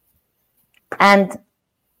 And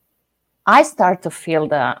I start to feel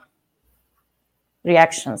the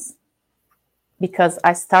reactions, because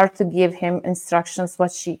I start to give him instructions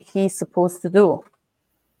what he's supposed to do,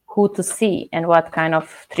 who to see, and what kind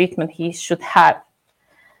of treatment he should have.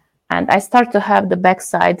 And I start to have the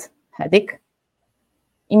backside headache.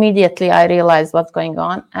 Immediately I realize what's going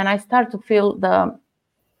on, and I start to feel the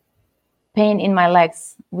pain in my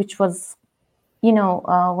legs, which was,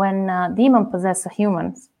 when demon possess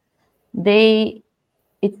humans,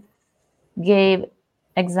 it gave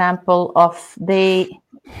example of they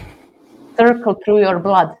circle through your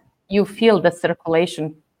blood. You feel the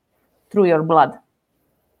circulation through your blood.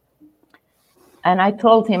 And I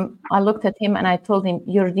looked at him and I told him,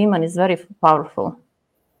 your demon is very powerful.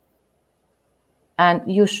 And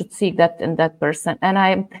you should seek that in that person. And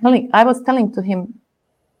I was telling to him,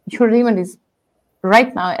 your demon is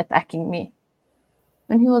right now attacking me.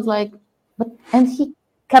 And he was like, and he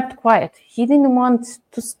kept quiet. He didn't want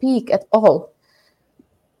to speak at all.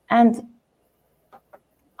 And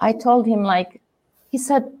I told him, like, he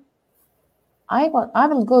said, I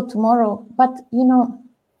will go tomorrow, but,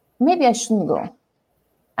 maybe I shouldn't go.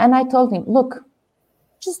 And I told him, look,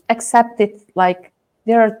 just accept it. Like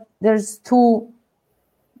there's two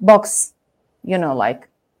box, like,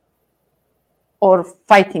 or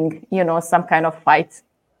fighting, some kind of fight,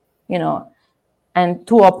 and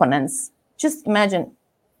two opponents. Just imagine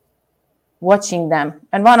watching them.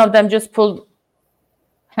 And one of them just pulled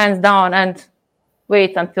hands down and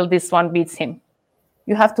wait until this one beats him.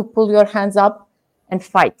 You have to pull your hands up and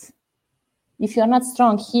fight. If you're not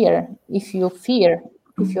strong here, if you fear,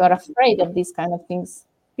 if you are afraid of these kind of things,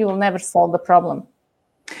 you will never solve the problem.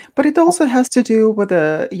 But it also has to do with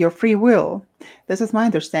your free will. This is my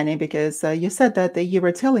understanding, because you said that you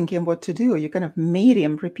were telling him what to do. You kind of made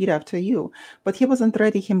him repeat after you, but he wasn't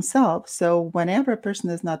ready himself. So whenever a person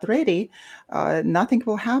is not ready, nothing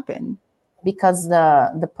will happen. Because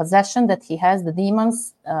the possession that he has, the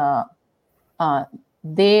demons,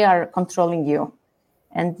 they are controlling you.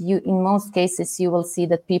 And in most cases, you will see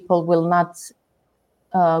that people will not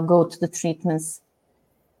go to the treatments,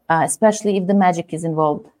 especially if the magic is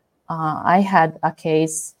involved. I had a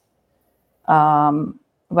case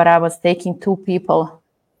where I was taking 2 people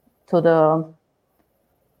to the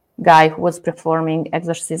guy who was performing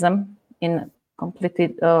exorcism in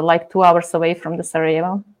completely like 2 hours away from the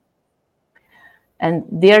Sarajevo. And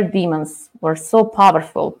their demons were so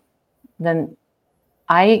powerful. Then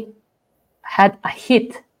I had a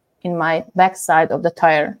hit in my backside of the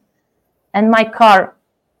tire, and my car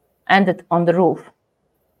ended on the roof.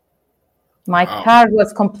 My car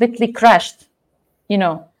was completely crashed,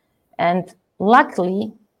 and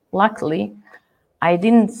luckily, I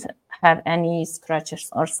didn't have any scratches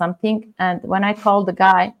or something. And when I called the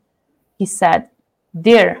guy, he said,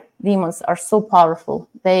 their demons are so powerful.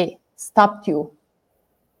 They stopped you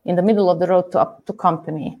in the middle of the road to come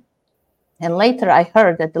to me. And later I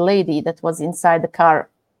heard that the lady that was inside the car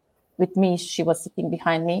with me, she was sitting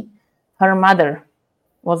behind me, her mother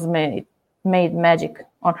was made magic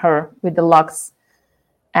on her with the locks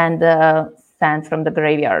and the sand from the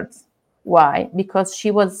graveyards. Why? Because she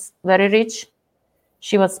was very rich.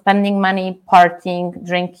 She was spending money, partying,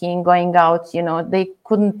 drinking, going out. They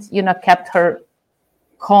couldn't, kept her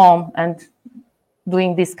calm and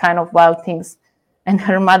doing these kind of wild things. And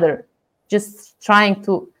her mother just trying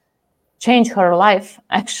to change her life,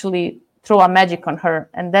 actually throw a magic on her.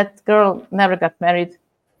 And that girl never got married.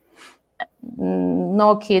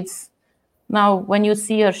 No kids. Now, when you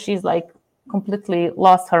see her, she's like completely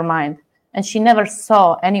lost her mind. And she never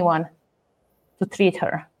saw anyone to treat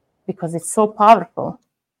her because it's so powerful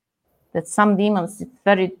that some demons, it's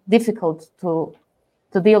very difficult to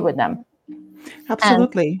deal with them.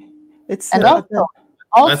 Absolutely. And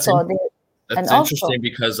that's interesting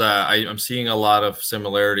because I'm seeing a lot of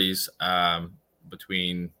similarities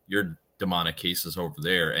between your demonic cases over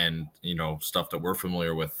there and stuff that we're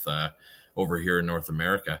familiar with over here in North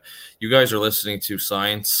America. You guys are listening to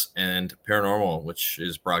Science and Paranormal, which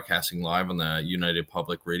is broadcasting live on the United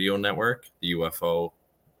Public Radio Network, the UFO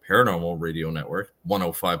Paranormal Radio Network,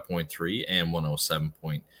 105.3 and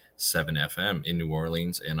 107.7 FM in New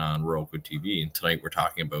Orleans and on Roku TV. And tonight we're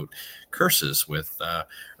talking about curses with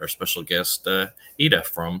our special guest, Aida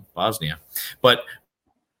from Bosnia. But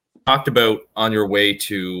talked about on your way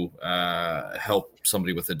to help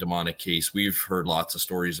somebody with a demonic case. We've heard lots of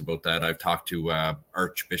stories about that. I've talked to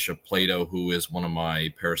Archbishop Plato, who is one of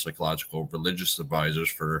my parapsychological religious advisors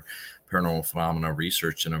for paranormal phenomena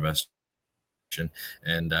research and investigation.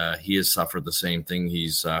 And he has suffered the same thing.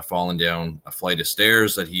 He's fallen down a flight of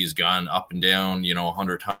stairs that he's gone up and down,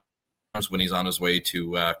 100 times when he's on his way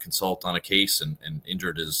to consult on a case and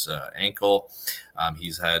injured his ankle.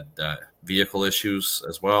 He's had vehicle issues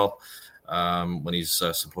as well when he's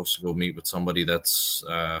supposed to go meet with somebody that's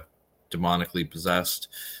demonically possessed.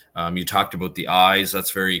 You talked about the eyes.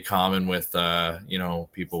 That's very common with,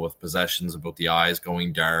 people with possessions, about the eyes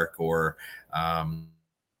going dark, or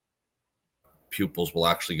pupils will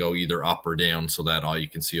actually go either up or down so that all you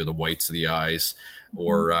can see are the whites of the eyes,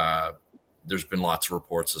 or there's been lots of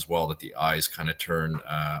reports as well that the eyes kind of turn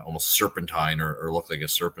almost serpentine or look like a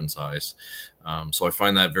serpent's eyes. So I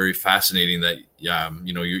find that very fascinating that,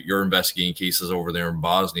 you're investigating cases over there in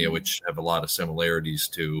Bosnia, which have a lot of similarities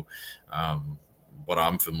to what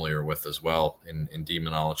I'm familiar with as well in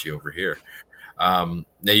demonology over here. Now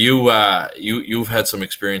you've had some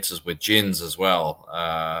experiences with jinns as well.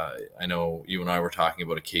 I know you and I were talking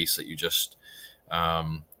about a case that you just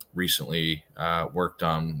recently worked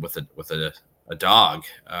on with a dog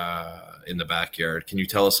in the backyard. Can you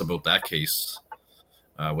tell us about that case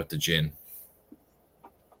with the jinn?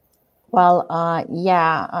 Well,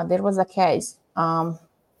 there was a case.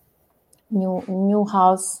 New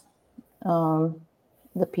house.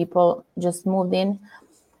 The people just moved in,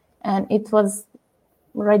 and it was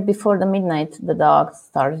right before the midnight. The dog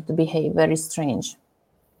started to behave very strange,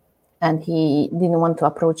 and he didn't want to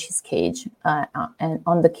approach his cage. And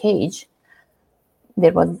on the cage,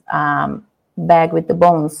 there was a bag with the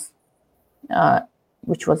bones,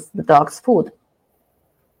 which was the dog's food.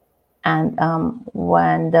 And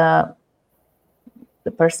when the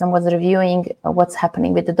person was reviewing what's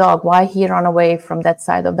happening with the dog, why he ran away from that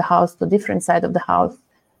side of the house to different side of the house,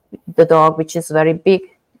 the dog, which is very big,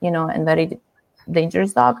 and very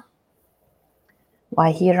dangerous dog,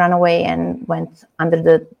 why he ran away and went under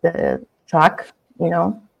the truck,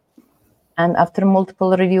 and after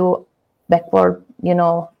multiple review, backward,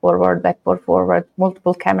 forward, backward, forward,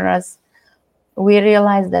 multiple cameras, we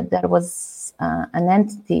realized that there was an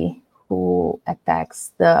entity who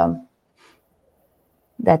attacks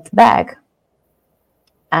that bag.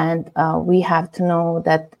 And we have to know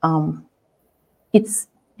that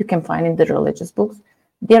you can find in the religious books,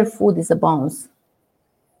 their food is the bones.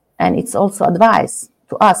 And it's also advice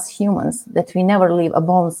to us humans that we never leave a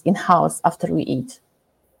bones in house after we eat.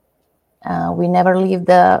 We never leave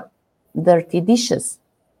the dirty dishes,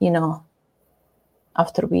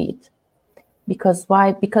 after we eat. Because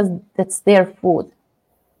why? Because that's their food.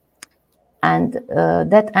 And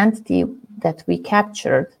that entity that we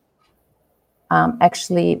captured,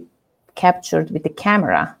 actually captured with the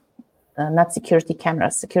camera, not security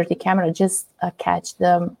camera. Security camera just catch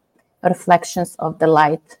the reflections of the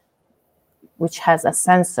light, which has a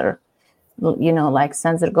sensor. Like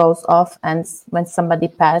sensor goes off, and when somebody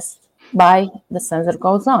passed by, the sensor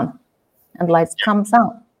goes on, and lights comes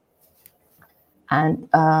on. And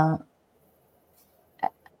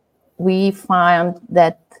we found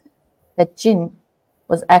that jinn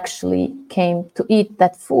was actually came to eat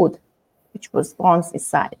that food, which was bones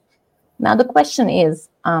inside. Now the question is,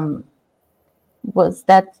 was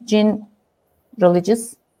that jinn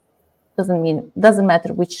religious? Doesn't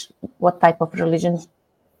matter what type of religion,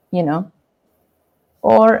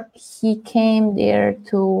 or he came there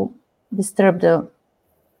to disturb the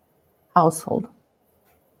household.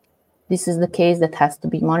 This is the case that has to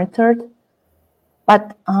be monitored.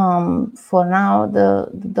 But for now, the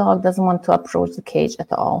dog doesn't want to approach the cage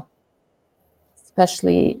at all,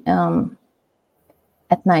 especially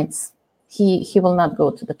at nights. He will not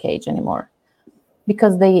go to the cage anymore,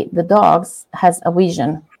 because the dogs has a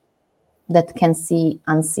vision that can see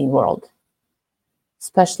unseen world,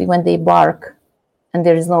 especially when they bark and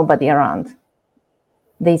there is nobody around.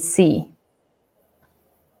 They see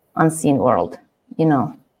unseen world,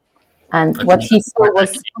 And what he saw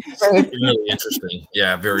was really interesting.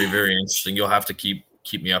 Yeah, very, very interesting. You'll have to keep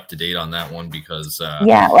me up to date on that one, because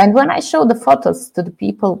yeah. And when I show the photos to the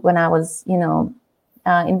people when I was,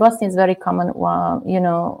 in Bosnia, it's very common,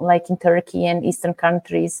 like in Turkey and Eastern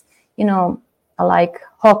countries, like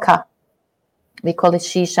hookah. We call it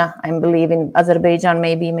shisha. I believe in Azerbaijan,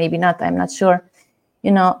 maybe not. I'm not sure.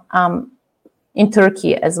 In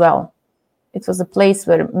Turkey as well. It was a place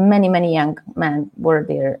where many, many young men were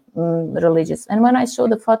there, religious. And when I showed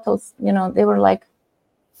the photos, they were like,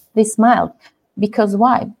 they smiled. Because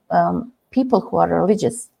why? People who are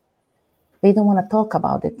religious, they don't want to talk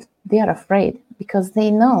about it. They are afraid, because they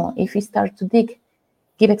know if we start to dig,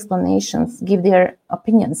 give explanations, give their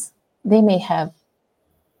opinions, they may have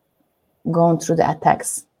gone through the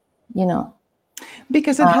attacks,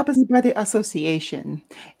 Because it happens by the association.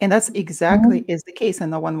 And that's exactly is the case.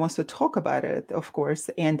 And no one wants to talk about it, of course.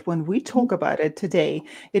 And when we talk about it today,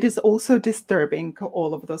 it is also disturbing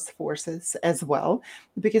all of those forces as well,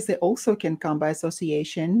 because they also can come by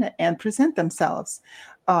association and present themselves.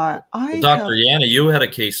 Well, Dr. Yana, you had a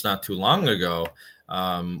case not too long ago,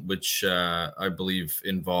 which I believe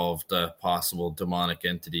involved a possible demonic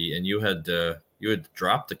entity, and you had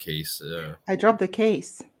dropped the case. I dropped the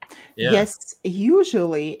case. Yeah. Yes,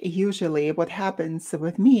 usually what happens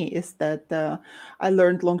with me is that I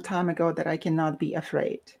learned a long time ago that I cannot be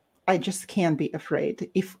afraid. I just can't be afraid.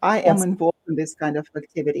 If I am involved in this kind of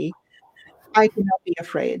activity, I cannot be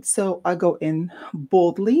afraid. So I go in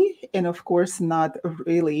boldly, and of course, not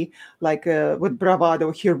really like with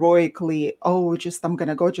bravado, heroically, I'm going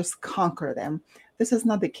to go just conquer them. This is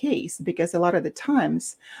not the case, because a lot of the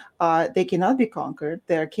times they cannot be conquered.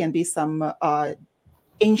 There can be some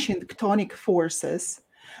ancient chthonic forces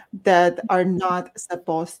that are not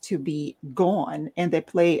supposed to be gone, and they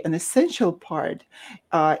play an essential part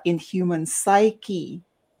in human psyche,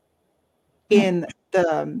 in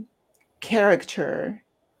the character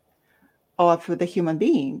of the human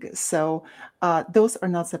being. So those are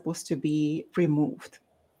not supposed to be removed.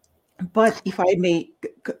 But if I may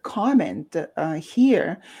comment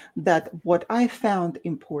here, that what I found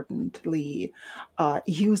importantly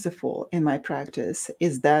useful in my practice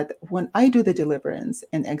is that when I do the deliverance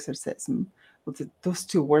and exorcism, those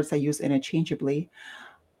two words I use interchangeably,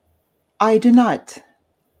 I do not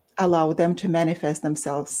allow them to manifest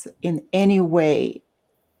themselves in any way.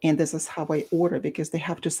 And this is how I order, because they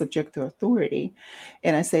have to subject to authority.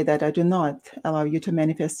 And I say that I do not allow you to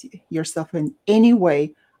manifest yourself in any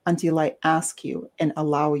way until I ask you and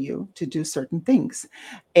allow you to do certain things.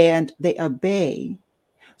 And they obey.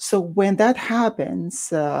 So when that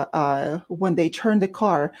happens, when they turn the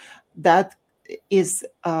car, that is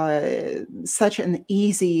such such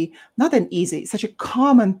a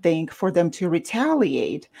common thing for them to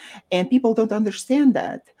retaliate. And people don't understand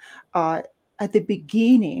that. At the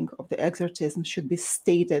beginning of the exorcism should be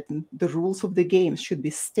stated, the rules of the game should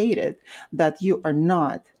be stated, that you are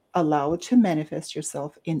not allowed to manifest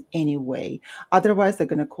yourself in any way. Otherwise, they're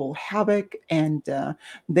going to call havoc, and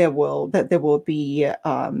there will be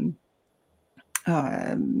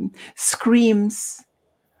screams.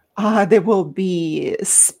 There will be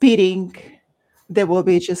spitting. There will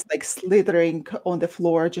be just like slithering on the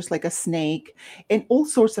floor, just like a snake, and all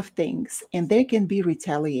sorts of things. And there can be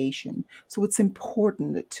retaliation. So it's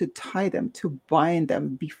important to tie them, to bind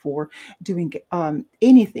them before doing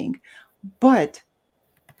anything. But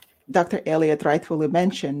Dr. Elliott rightfully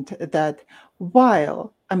mentioned that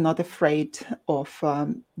while I'm not afraid of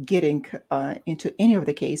getting into any of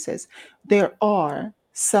the cases, there are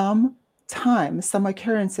some times, some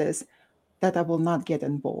occurrences that I will not get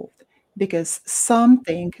involved because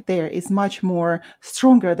something there is much more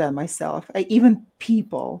stronger than myself, even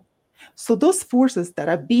people. So those forces that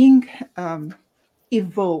are being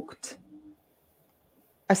evoked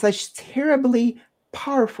are such terribly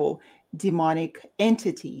powerful demonic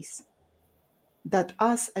entities that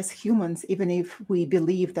us as humans, even if we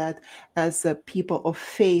believe that as a people of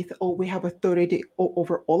faith, or we have authority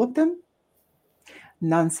over all of them,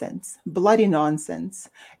 nonsense, bloody nonsense.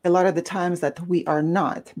 A lot of the times that we are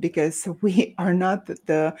not, because we are not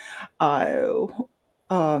the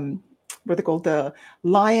what they call the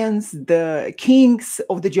lions, the kings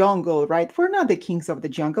of the jungle, right? We're not the kings of the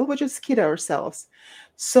jungle. We just kid ourselves.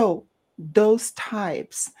 So those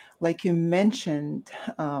types, like you mentioned,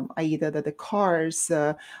 Aida, that the cars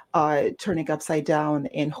turning upside down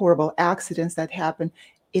and horrible accidents that happen,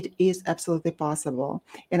 it is absolutely possible.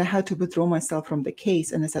 And I had to withdraw myself from the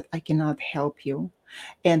case, and I said, I cannot help you.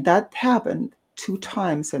 And that happened 2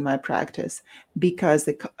 times in my practice because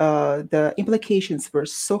the implications were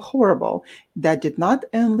so horrible that did not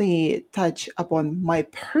only touch upon my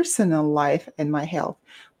personal life and my health,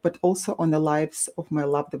 but also on the lives of my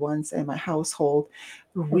loved ones and my household,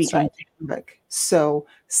 wreaking havoc. So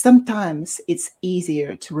sometimes it's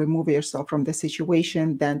easier to remove yourself from the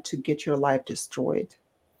situation than to get your life destroyed.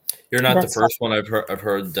 You're not the first one I've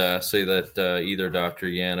heard say that either, Dr.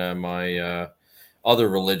 Yana. My other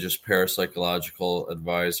religious parapsychological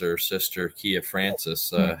advisor, Sister Kia Francis,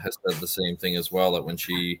 has said the same thing as well, that when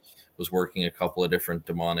she was working a couple of different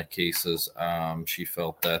demonic cases, she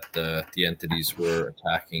felt that the entities were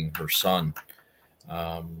attacking her son,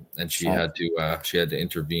 and she had to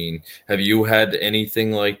intervene. Have you had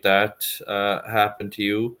anything like that happen to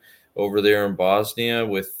you over there in Bosnia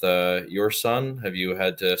with your son? Have you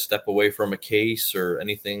had to step away from a case or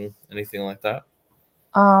anything like that?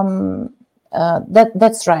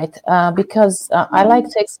 That's right. Because I like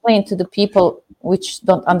to explain to the people which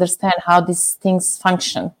don't understand how these things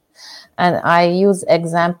function. And I use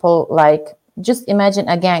example like, just imagine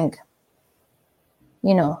a gang,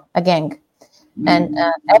 a gang. And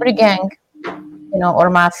every gang, or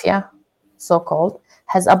mafia, so-called,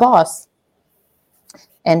 has a boss.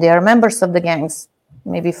 And they are members of the gangs,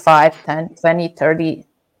 maybe 5, 10, 20, 30,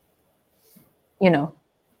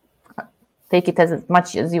 take it as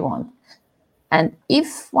much as you want. And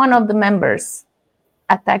if one of the members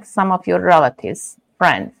attacks some of your relatives,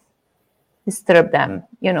 friends, disturb them,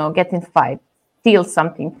 get in fight, steal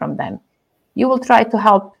something from them, you will try to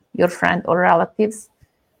help your friend or relatives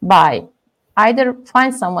by either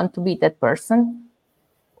find someone to beat that person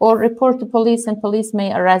or report to police, and police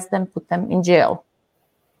may arrest them, put them in jail.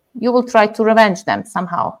 You will try to revenge them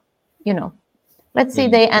somehow, Let's say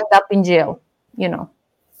they end up in jail,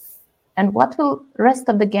 And what will rest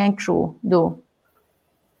of the gang crew do?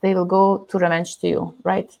 They will go to revenge to you,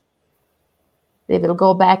 right? They will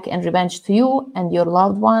go back and revenge to you and your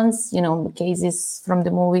loved ones, the cases from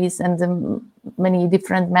the movies and the many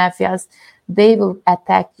different mafias. They will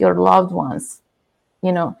attack your loved ones.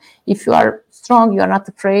 If you are strong, you are not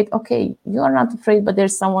afraid. Okay, you are not afraid, but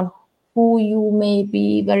there's someone who you may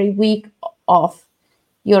be very weak of,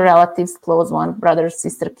 your relatives, close one, brother,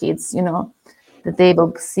 sister, kids, that they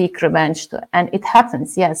will seek revenge to. And it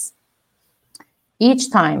happens, yes.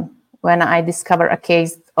 Each time when I discover a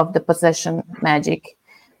case of the possession magic,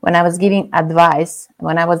 when I was giving advice,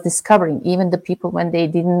 when I was discovering even the people when they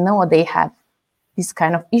didn't know they had these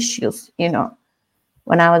kind of issues,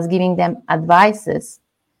 when I was giving them advices,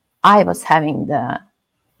 I was having the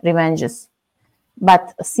revenges.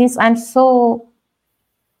 But since I'm so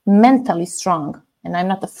mentally strong and I'm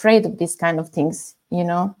not afraid of these kind of things,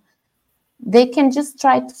 they can just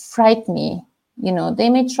try to fright me. They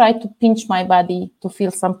may try to pinch my body to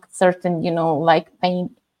feel some certain, like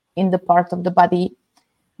pain in the part of the body,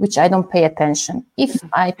 which I don't pay attention. If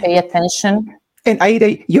I pay attention. And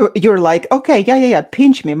Aida, you're like, okay, yeah,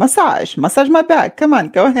 pinch me, massage my back. Come on,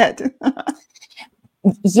 go ahead.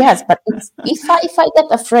 Yes, but if I get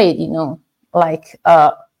afraid,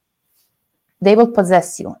 they will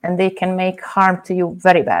possess you and they can make harm to you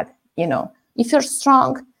very bad. If you're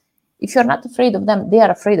strong, if you're not afraid of them, they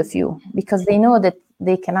are afraid of you because they know that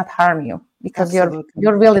they cannot harm you because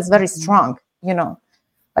your will is very strong.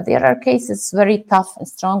 But there are cases, very tough and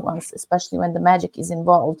strong ones, especially when the magic is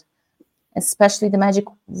involved, especially the magic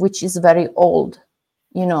which is very old,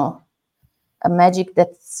 a magic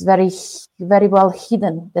that's very, very well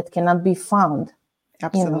hidden, that cannot be found.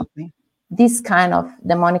 Absolutely. This kind of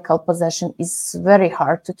demonical possession is very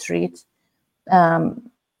hard to treat.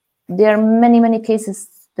 There are many, many cases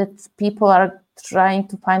that people are trying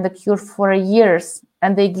to find a cure for years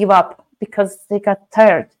and they give up because they got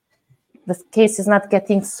tired. The case is not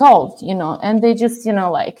getting solved, and they just,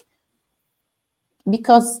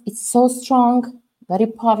 because it's so strong, very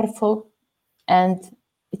powerful, and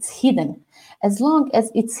it's hidden. As long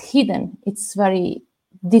as it's hidden, it's very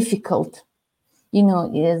difficult,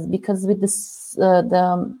 is because with this,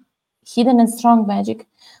 the hidden and strong magic,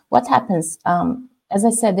 what happens? As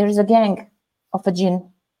I said, there is a gang of a jinn,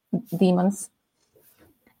 demons.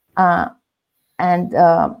 And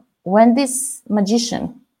when this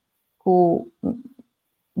magician who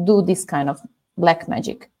do this kind of black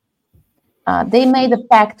magic, they made a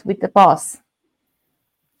pact with the boss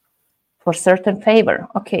for certain favor.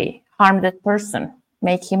 Okay, harm that person,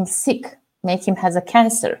 make him sick, make him has a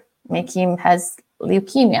cancer, make him has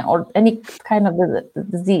leukemia or any kind of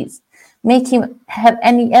disease, make him have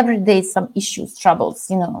every day some issues, troubles,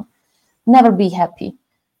 never be happy.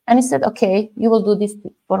 And he said, okay, you will do this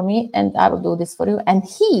for me and I will do this for you. And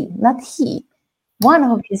one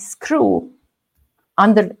of his crew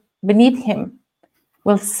beneath him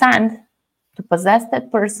will send to possess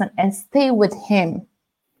that person and stay with him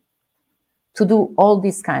to do all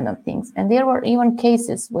these kind of things. And there were even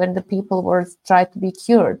cases where the people were tried to be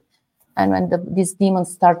cured. And when these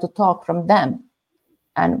demons start to talk from them,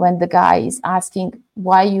 and when the guy is asking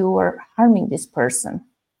why you were harming this person,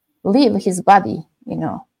 leave his body,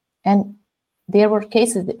 And there were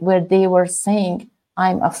cases where they were saying,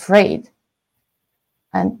 I'm afraid.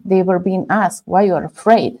 And they were being asked, why you are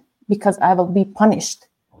afraid? Because I will be punished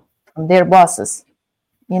from their bosses.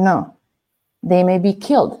 They may be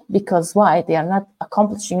killed because why? They are not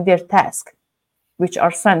accomplishing their task, which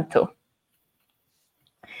are sent to.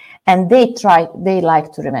 And they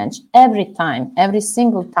like to revenge every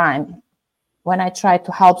single time. When I try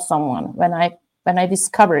to help someone, when I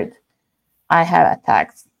discover it, I have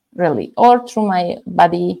attacks, really. Or through my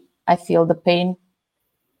body, I feel the pain.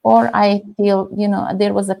 Or I feel,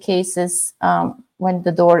 there was a cases when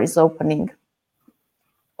the door is opening.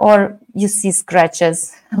 Or you see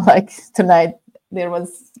scratches, like tonight, there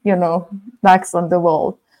was, knocks on the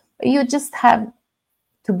wall. You just have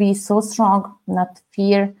to be so strong, not to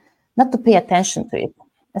fear, not to pay attention to it.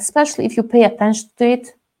 Especially if you pay attention to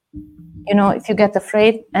it, if you get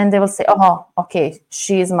afraid and they will say, oh, okay,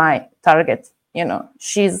 she is my target.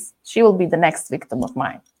 She will be the next victim of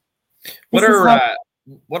mine. What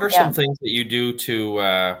are some things that you do to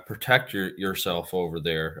protect yourself over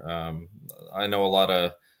there? I know a lot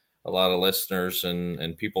of listeners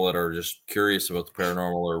and people that are just curious about the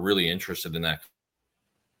paranormal are really interested in that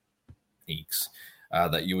techniques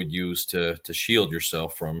that you would use to shield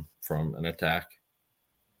yourself from an attack.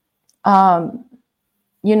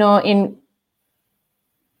 In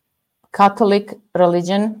Catholic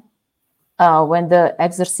religion, when the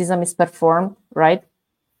exorcism is performed, right?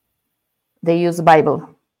 They use the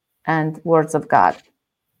Bible and words of God.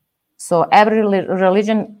 So every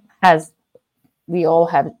religion we all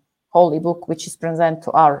have holy book, which is present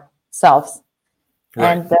to ourselves.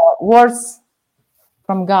 Right. And the words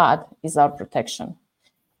from God is our protection.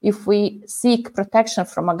 If we seek protection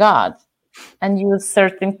from a God and use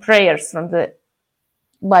certain prayers from the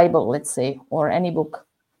Bible, let's say, or any book,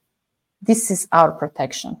 this is our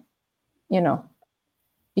protection,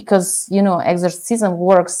 because, exorcism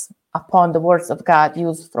works upon the words of God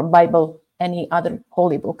used from Bible, any other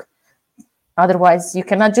holy book. Otherwise, you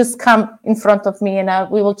cannot just come in front of me and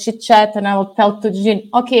we will chit chat and I will tell to Jin,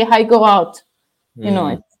 okay, I go out. It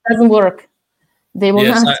doesn't work. They will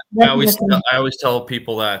not. I always tell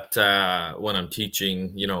people that when I'm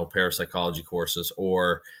teaching, parapsychology courses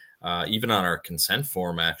or even on our consent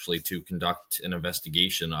form, actually, to conduct an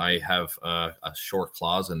investigation, I have a short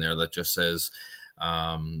clause in there that just says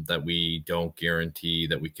that we don't guarantee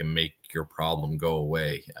that we can make your problem go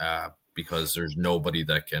away because there's nobody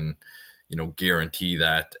that can, guarantee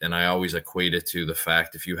that. And I always equate it to the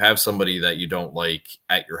fact if you have somebody that you don't like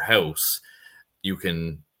at your house, you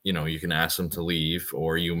can you can ask them to leave,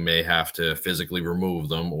 or you may have to physically remove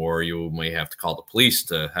them, or you may have to call the police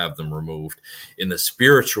to have them removed. In the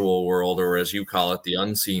spiritual world, or as you call it, the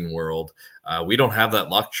unseen world, we don't have that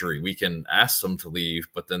luxury. We can ask them to leave,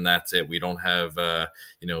 but then that's it. We don't have,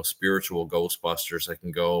 spiritual Ghostbusters that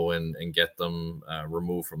can go and get them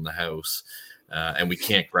removed from the house. And we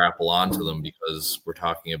can't grapple onto them because we're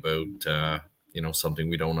talking about, something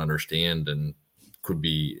we don't understand and could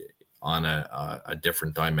be on a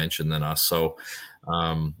different dimension than us. So,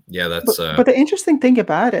 that's. But the interesting thing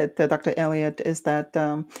about it, Dr. Elliott, is that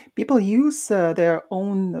people use their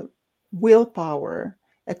own willpower.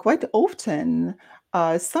 Quite often,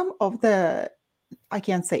 some of the, I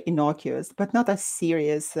can't say innocuous, but not as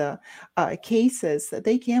serious cases,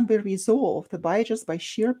 they can be resolved by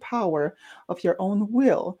sheer power of your own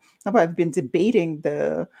will. Now, I've been debating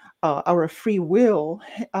our free will,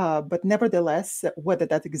 but nevertheless, whether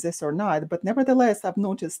that exists or not. But nevertheless, I've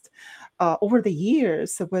noticed over the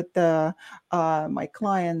years with my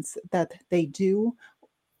clients that they do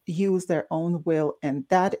use their own will, and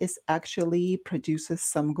that is actually produces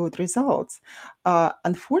some good results.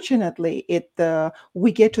 Unfortunately,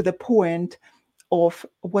 we get to the point of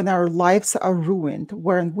when our lives are ruined,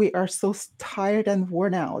 when we are so tired and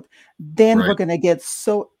worn out, then Right. we're going to get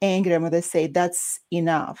so angry and they say, that's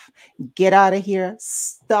enough. Get out of here.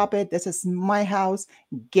 Stop it. This is my house.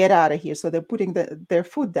 Get out of here. So they're putting their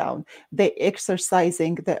foot down. They're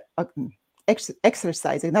exercising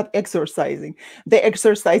exercising, not exorcising. They're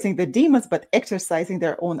exercising the demons, but exercising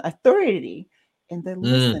their own authority. And they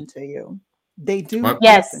listen to you. They do.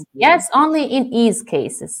 Yes, only in ease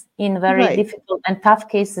cases. In very difficult and tough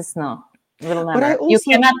cases, no. Will never. You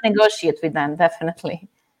cannot negotiate with them, definitely.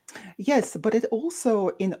 Yes, but it also,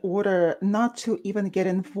 in order not to even get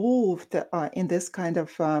involved in this kind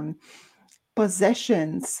of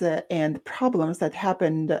possessions and problems that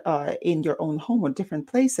happened in your own home or different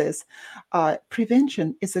places,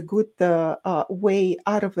 prevention is a good way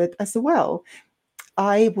out of it as well.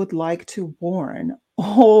 I would like to warn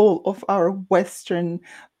all of our Western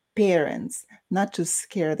parents not to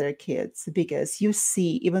scare their kids, because you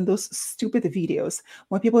see even those stupid videos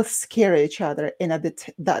when people scare each other, and at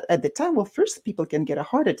the time, well, first, people can get a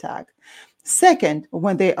heart attack. Second,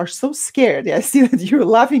 when they are so scared, I see that you're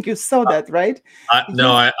laughing. You saw that, right?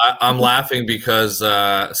 I'm laughing because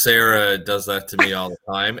Sarah does that to me all the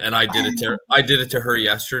time, and I did it to her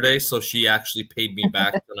yesterday. So she actually paid me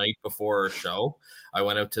back the night before her show. I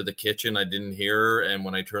went out to the kitchen. I didn't hear her, and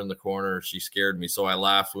when I turned the corner, she scared me. So I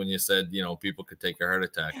laughed when you said, people could take a heart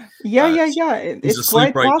attack. Yeah. She's It's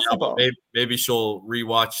asleep quite right possible. now. Maybe she'll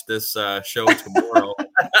rewatch this show tomorrow.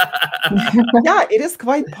 Yeah, it is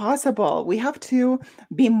quite possible. We have to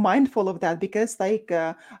be mindful of that, because, like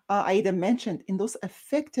Aida mentioned, in those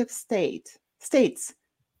affective states,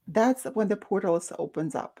 that's when the portals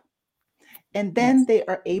opens up. And then they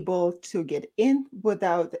are able to get in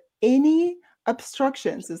without any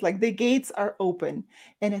obstructions. It's like the gates are open.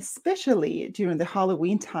 And especially during the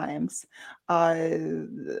Halloween times,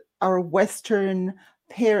 our Western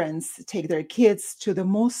parents take their kids to the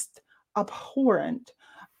most abhorrent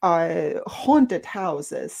haunted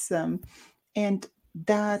houses. And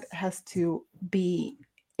that has to be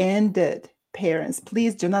ended. Parents,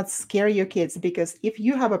 please do not scare your kids, because if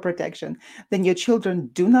you have a protection, then your children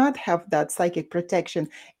do not have that psychic protection,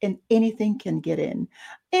 and anything can get in.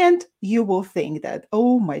 And you will think that,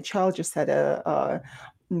 oh, my child just had a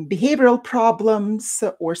behavioral problems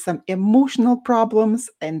or some emotional problems,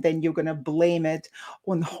 and then you're going to blame it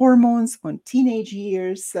on hormones, on teenage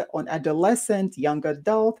years, on adolescent, young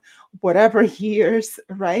adult, whatever years,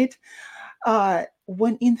 right?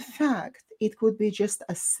 When in fact, it could be just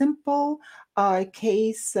a simple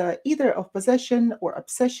case, either of possession or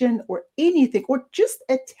obsession or anything, or just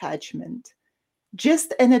attachment.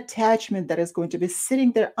 Just an attachment that is going to be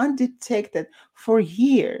sitting there undetected for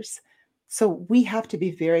years. So we have to be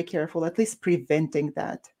very careful, at least preventing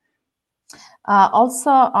that. Also,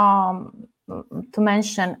 to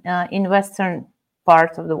mention, in Western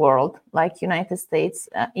part of the world, like United States,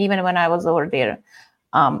 even when I was over there,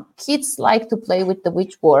 kids like to play with the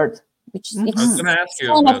witch board, which I was going to ask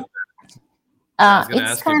you about that. I was going to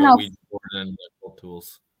ask you about Ouija board and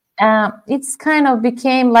tools. It's kind of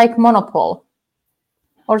became like Monopol,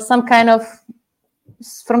 or some kind of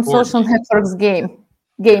from board social networks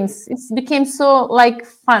games. It became so like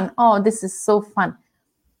fun. Oh, this is so fun.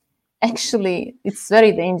 Actually, it's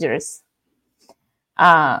very dangerous.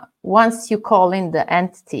 Once you call in the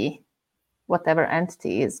entity, whatever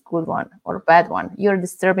entity is, good one or bad one, you're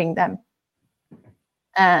disturbing them.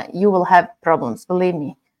 You will have problems, believe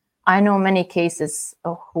me. I know many cases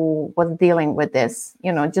who was dealing with this,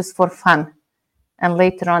 just for fun. And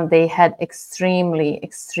later on, they had extremely,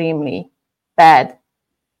 extremely bad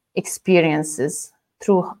experiences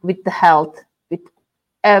with the health, with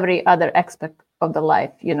every other aspect of the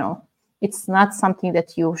life. It's not something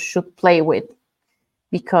that you should play with,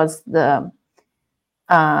 because the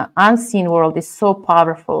unseen world is so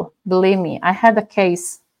powerful. Believe me, I had a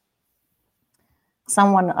case.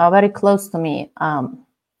 Someone very close to me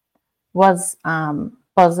was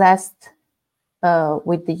possessed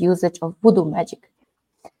with the usage of voodoo magic.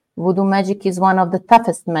 Voodoo magic is one of the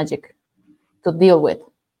toughest magic to deal with.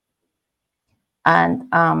 And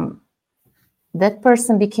that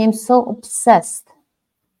person became so obsessed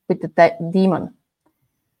with the demon,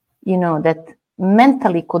 that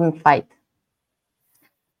mentally couldn't fight.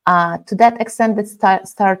 To that extent, that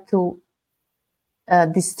start to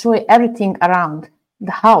destroy everything around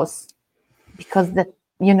the house, because that,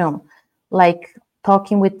 like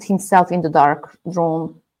talking with himself in the dark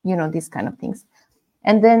room, these kind of things.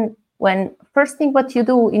 And then when first thing what you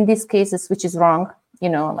do in these cases, which is wrong,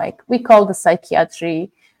 like we call the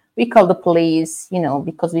psychiatry, we call the police,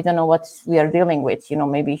 because we don't know what we are dealing with.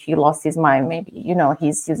 Maybe he lost his mind, maybe,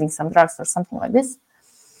 he's using some drugs or something like this.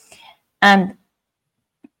 And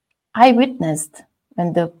I witnessed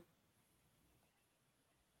when the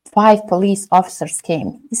 5 police officers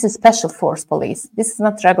came. This is special force police. This is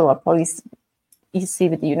not regular police you see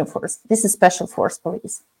with the uniforms. This is special force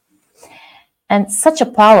police. And such a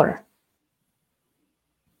power.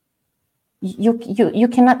 You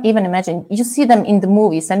cannot even imagine. You see them in the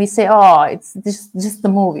movies and you say, oh, it's just the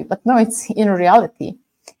movie. But no, it's in reality.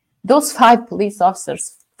 Those 5 police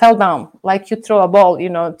officers fell down like you throw a ball,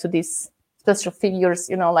 to these special figures,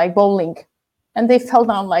 like bowling. And they fell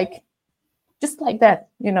down like, just like that,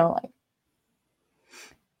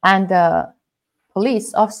 And the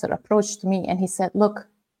police officer approached me and he said, look,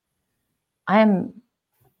 I am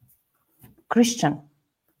Christian,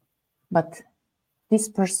 but this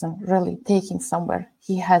person really taking somewhere.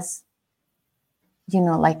 He has,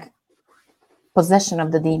 like possession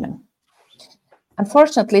of the demon.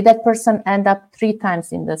 Unfortunately, that person ended up 3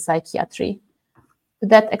 times in the psychiatry, to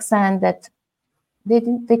that extent that they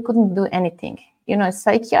couldn't do anything.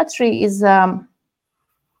 Psychiatry is a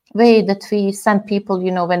way that we send people,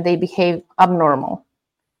 when they behave abnormal.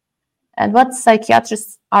 And what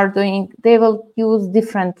psychiatrists are doing, they will use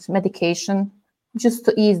different medication just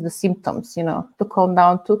to ease the symptoms, to calm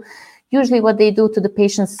down. Usually what they do to the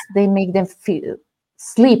patients, they make them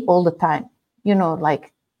sleep all the time,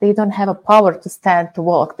 like they don't have a power to stand, to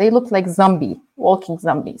walk. They look like walking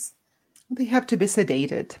zombies. They have to be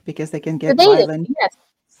sedated because they can get Sedated, violent. yes.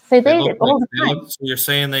 Sedated all the time. So you're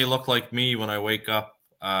saying they look like me when I wake up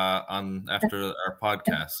after our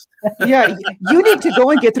podcast? Yeah, you need to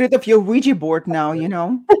go and get rid of your Ouija board now, I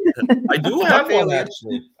do have one,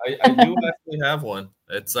 actually. I do actually have one.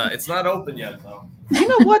 It's not open yet, though. You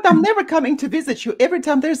know what? I'm never coming to visit you. Every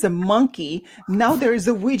time there's a monkey, now there is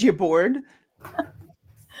a Ouija board.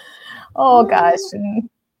 Oh gosh.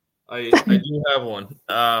 I do have one.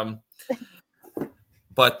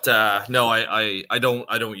 But no, I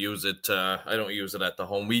don't use it. I don't use it at the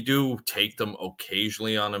home. We do take them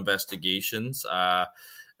occasionally on investigations,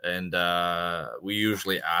 and we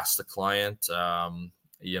usually ask the client,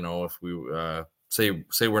 if we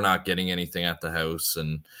say we're not getting anything at the house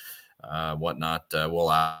and whatnot,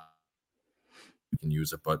 we'll ask. We can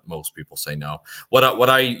use it, but most people say no. What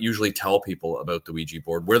I usually tell people about the Ouija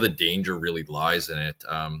board, where the danger really lies in it,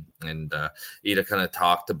 and Aida kind of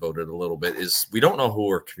talked about it a little bit, is we don't know who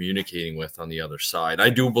we're communicating with on the other side. I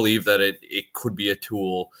do believe that it could be a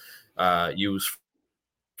tool used for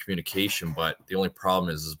communication, but the only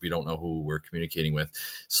problem is we don't know who we're communicating with.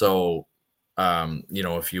 So,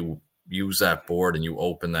 if you use that board and you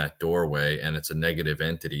open that doorway and it's a negative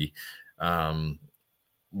entity,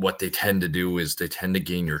 what they tend to do is they tend to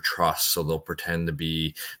gain your trust. So they'll pretend to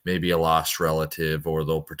be maybe a lost relative, or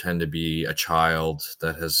they'll pretend to be a child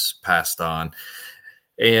that has passed on.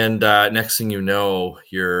 And next thing you know,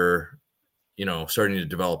 you're, starting to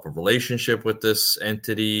develop a relationship with this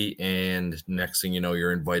entity. And next thing you know,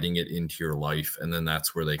 you're inviting it into your life. And then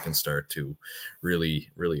that's where they can start to really,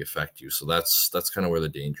 really affect you. So that's kind of where the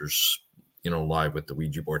dangers live with the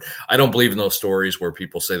Ouija board. I don't believe in those stories where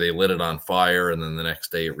people say they lit it on fire and then the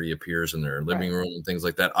next day it reappears in their living room and things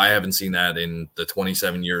like that. I haven't seen that in the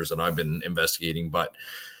 27 years that I've been investigating, but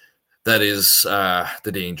that is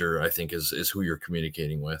the danger, I think, is who you're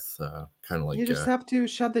communicating with. Kind of like you just have to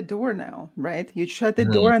shut the door now, right? You shut the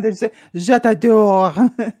door and there's a shut the door,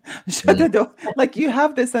 shut the door. Like you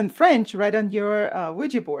have this in French, right, on your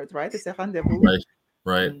Ouija board, right? It's a rendezvous. Right.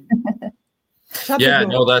 Right. Shut the Yeah,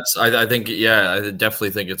 door. no, that's I think I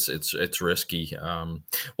definitely think it's risky.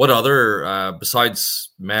 What other besides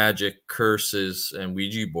magic, curses, and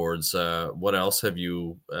Ouija boards, what else have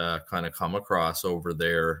you kind of come across over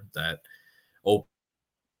there that open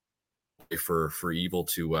for evil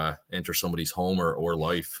to enter somebody's home or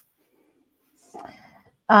life?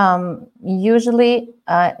 Usually,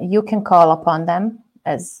 you can call upon them,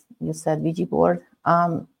 as you said, Ouija board.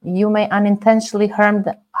 You may unintentionally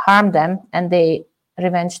harm them, and they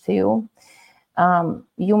revenge to you.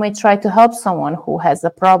 You may try to help someone who has a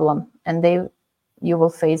problem, and you will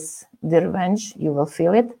face the revenge. You will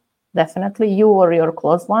feel it, definitely, you or your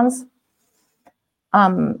close ones.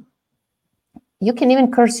 You can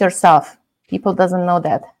even curse yourself. People doesn't know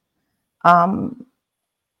that.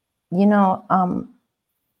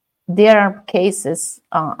 There are cases,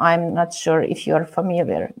 I'm not sure if you're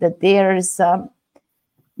familiar, that there's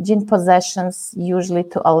jinn possessions usually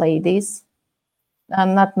to a ladies.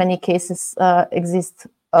 Not many cases exist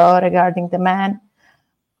regarding the man,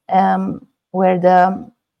 where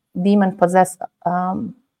the demon possessed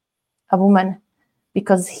a woman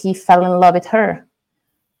because he fell in love with her.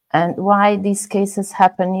 And why these cases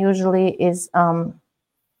happen usually is,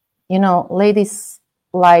 ladies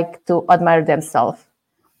like to admire themselves,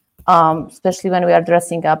 especially when we are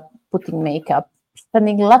dressing up, putting makeup,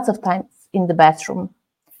 spending lots of time in the bathroom,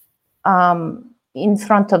 in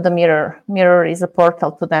front of the mirror. Mirror is a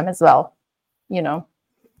portal to them as well, if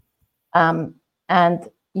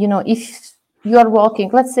you are walking,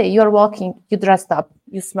 let's say you are walking, you dressed up,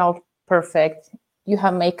 you smell perfect, you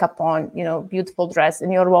have makeup on, beautiful dress,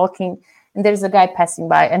 and you're walking, and there's a guy passing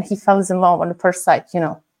by, and he falls in love on the first sight,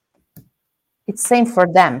 It's same for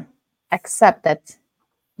them, except that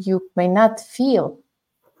you may not feel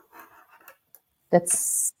that,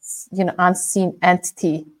 unseen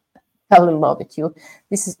entity fell in love with you.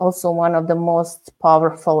 This is also one of the most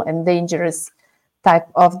powerful and dangerous type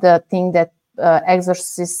of the thing that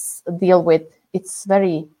exorcists deal with. It's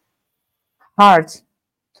very hard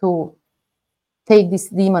to take this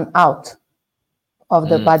demon out of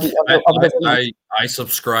the body of the woman. I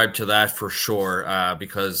subscribe to that for sure,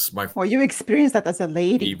 because Well, you experienced that as a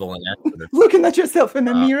lady. Evil and Exodus. Looking at yourself in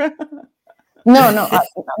the mirror. No,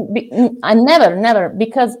 I never,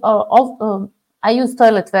 because I use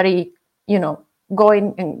toilet very, go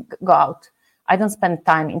in and go out. I don't spend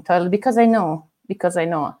time in toilet because I know. Because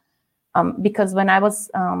when I was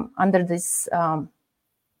under this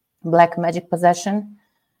black magic possession,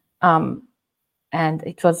 and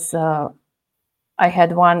it was, I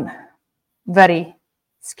had one very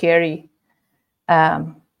scary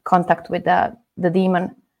contact with the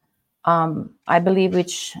demon. I believe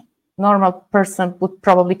which normal person would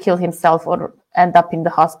probably kill himself or end up in the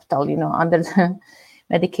hospital, under the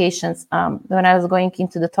medications. When I was going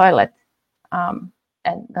into the toilet, and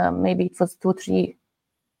maybe it was 2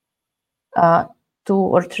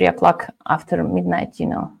 or 3 o'clock after midnight,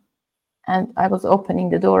 and I was opening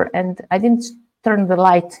the door, and I didn't turn the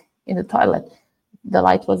light in the toilet. The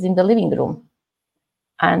light was in the living room.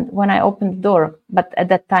 And when I opened the door, but at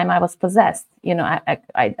that time I was possessed, I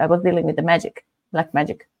was dealing with the magic, black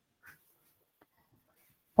magic.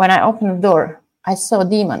 When I opened the door, I saw a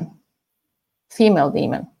demon, female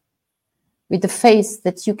demon, with the face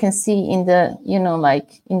that you can see in the,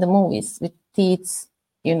 like in the movies, with teeth,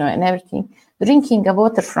 and everything, drinking a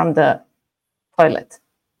water from the toilet,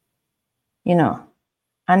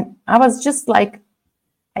 And I was just like,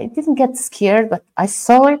 I didn't get scared, but I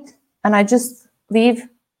saw it and I just leave.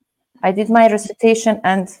 I did my recitation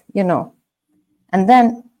and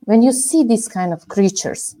then when you see these kind of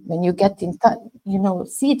creatures, when you get in touch,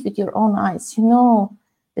 see it with your own eyes,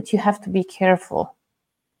 that you have to be careful,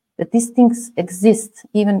 that these things exist,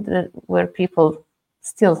 even where people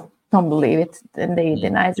still don't believe it and they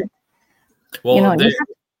deny it. Well,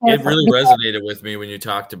 it really resonated with me when you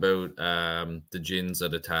talked about the jinns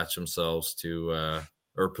that attach themselves to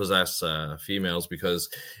or possess females, because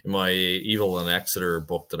in my Evil and Exeter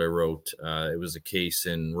book that I wrote, it was a case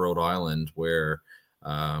in Rhode Island where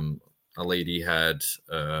a lady had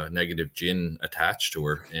a negative jinn attached to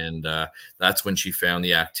her, and that's when she found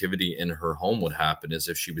the activity in her home would happen. As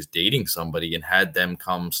if she was dating somebody and had them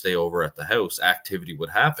come stay over at the house, activity would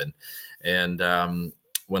happen. And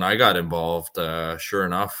when I got involved, sure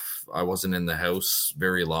enough, I wasn't in the house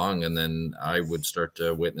very long, and then I would start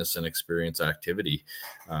to witness and experience activity.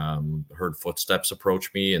 Heard footsteps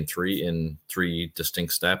approach me in three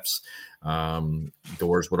distinct steps.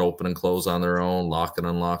 Doors would open and close on their own, lock and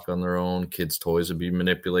unlock on their own. Kids' toys would be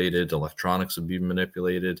manipulated. Electronics would be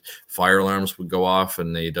manipulated. Fire alarms would go off,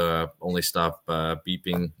 and they'd only stop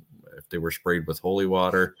beeping if they were sprayed with holy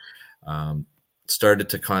water. Started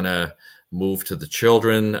to kind of move to the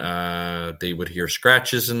children. They would hear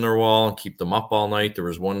scratches in their wall and keep them up all night. There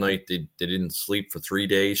was one night they didn't sleep for 3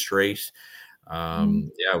 days straight.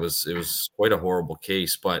 Yeah, it was quite a horrible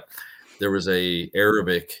case, but there was a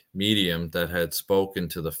Arabic medium that had spoken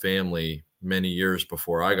to the family many years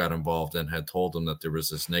before I got involved and had told them that there was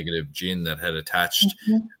this negative jinn that had attached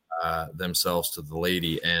themselves to the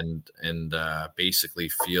lady and basically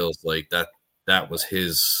feels like that was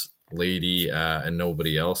his lady and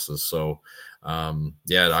nobody else's. So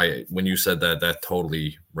yeah, when you said that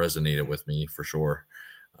totally resonated with me for sure.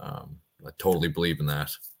 I totally believe in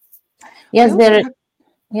that. Yes,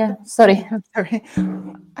 yeah, sorry. I'm sorry.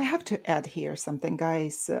 I have to add here something,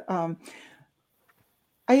 guys.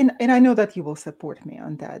 I know that you will support me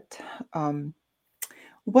on that.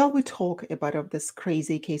 While we talk about these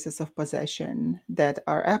crazy cases of possession that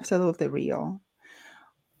are absolutely real,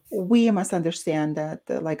 we must understand that,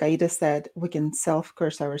 like Aida said, we can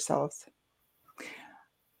self-curse ourselves.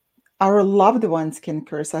 Our loved ones can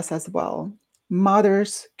curse us as well.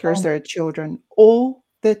 Mothers curse their children all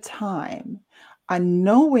the time,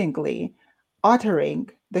 unknowingly uttering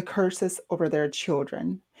the curses over their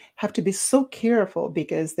children. Have to be so careful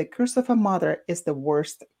because the curse of a mother is the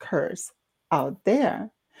worst curse out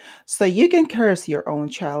there. So you can curse your own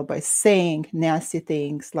child by saying nasty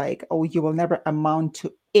things like, oh, you will never amount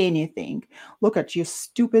to anything. Look at you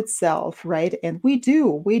stupid self, right? And we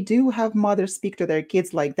do have mothers speak to their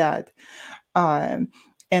kids like that. And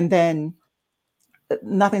then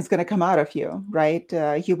nothing's going to come out of you, right?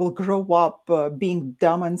 You will grow up being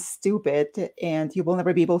dumb and stupid, and you will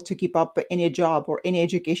never be able to keep up any job or any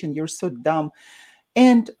education. You're so dumb.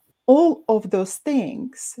 And all of those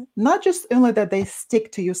things, not just only that they stick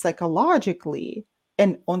to you psychologically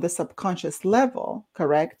and on the subconscious level,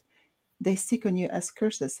 correct? They stick on you as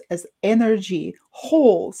curses, as energy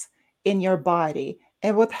holes in your body.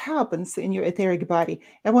 And what happens in your etheric body?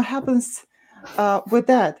 And what happens with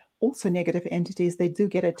that? Also, negative entities, they do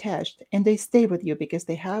get attached and they stay with you because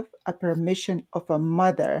they have a permission of a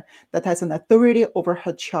mother that has an authority over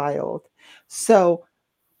her child. So,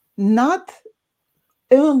 not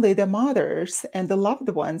only the mothers and the loved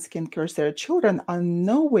ones can curse their children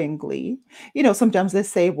unknowingly. Sometimes they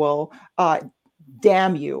say, well,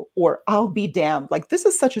 damn you, or I'll be damned. Like, this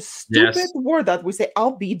is such a stupid word that we say,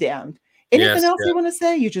 I'll be damned. Anything else you want to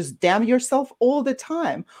say? You just damn yourself all the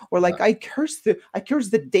time. Or like, I curse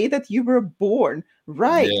the day that you were born.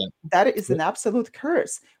 Right. Yeah. That is an absolute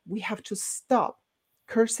curse. We have to stop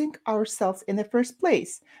cursing ourselves in the first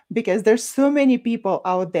place, because there's so many people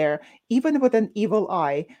out there, even with an evil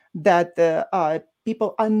eye, that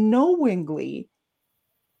people unknowingly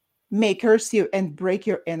may curse you and break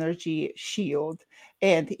your energy shield,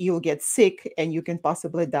 and you'll get sick and you can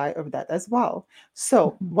possibly die of that as well.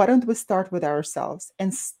 So why don't we start with ourselves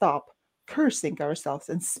and stop cursing ourselves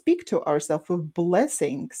and speak to ourselves with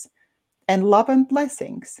blessings and love and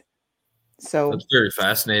blessings. So that's very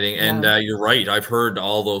fascinating. And you're right. I've heard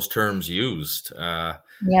all those terms used.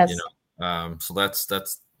 Yes. So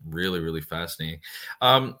that's really, really fascinating.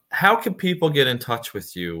 How can people get in touch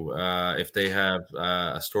with you if they have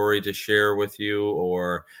a story to share with you,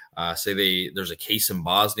 or say there's a case in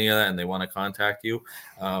Bosnia and they want to contact you?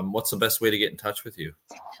 What's the best way to get in touch with you?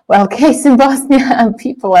 Well, case in Bosnia,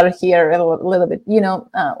 people are here a little bit.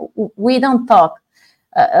 We don't talk.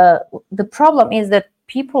 The problem is that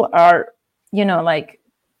people are, like,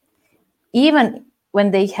 even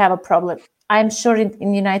when they have a problem, I'm sure in the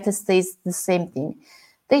United States, the same thing.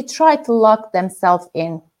 They try to lock themselves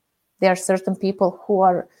in. There are certain people who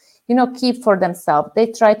are, keep for themselves. They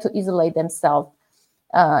try to isolate themselves,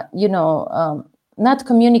 not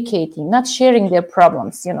communicating, not sharing their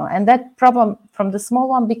problems, and that problem from the small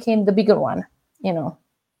one became the bigger one,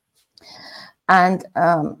 And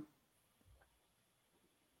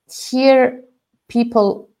here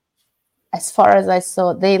people, as far as I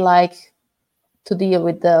saw, they like to deal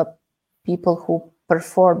with the people who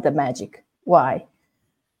perform the magic. Why?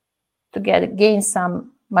 To gain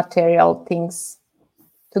some material things,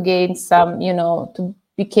 to gain some, to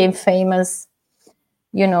become famous,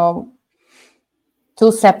 to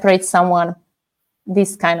separate someone,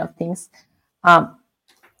 these kind of things.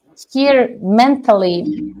 Here,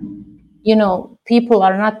 mentally, people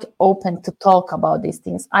are not open to talk about these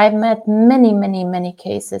things. I've met many, many, many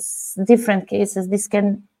cases, different cases.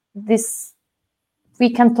 We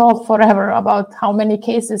can talk forever about how many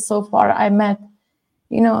cases so far I met.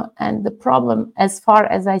 And the problem, as far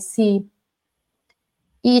as I see,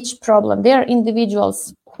 each problem, there are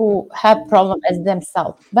individuals who have problem as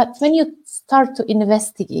themselves. But when you start to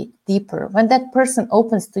investigate deeper, when that person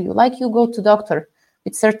opens to you, like you go to doctor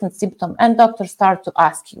with certain symptom and doctor start to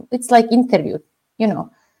ask you, it's like interview,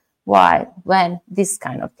 why, when, this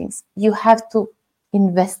kind of things. You have to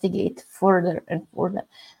investigate further and further.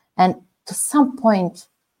 And to some point,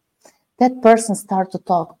 that person start to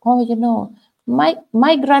talk,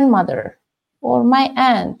 my grandmother or my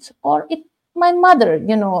aunt or my mother,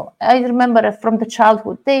 I remember from the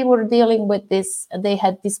childhood, they were dealing with this, they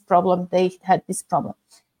had this problem.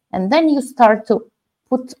 And then you start to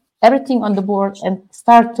put everything on the board and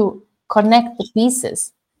start to connect the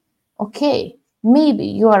pieces. Okay, maybe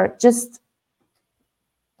you are just,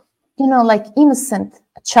 like innocent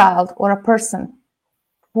child or a person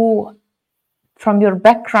who, from your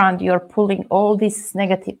background, you're pulling all this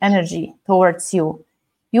negative energy towards you.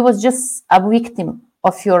 You was just a victim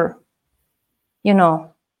of your,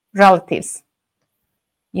 relatives.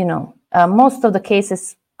 Most of the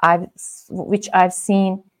cases which I've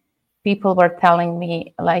seen, people were telling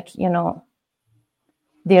me, like,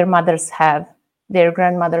 their mothers have, their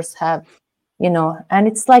grandmothers have, and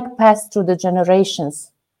it's like passed through the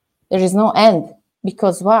generations. There is no end.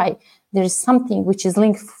 Because why? There is something which is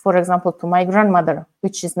linked, for example, to my grandmother,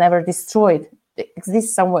 which is never destroyed. It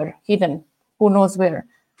exists somewhere hidden, who knows where.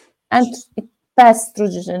 And it passed through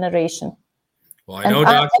the generation. Well, I know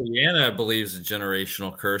Dr. Yana believes in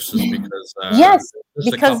generational curses because yes,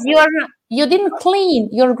 because you didn't clean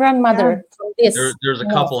your grandmother from this. There's a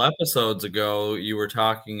couple episodes ago you were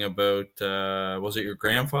talking about was it your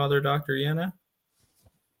grandfather, Dr. Yana,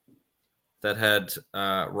 that had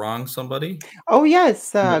wronged somebody? Oh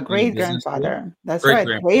yes, great grandfather. That's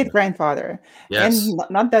right, great grandfather. Yes. And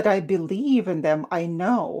not that I believe in them. I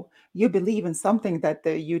know you believe in something that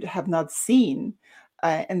you have not seen.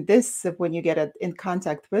 And this, when you get in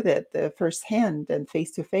contact with it firsthand and face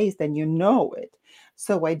to face, then you know it.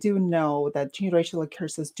 So I do know that generational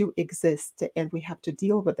curses do exist and we have to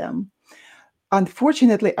deal with them.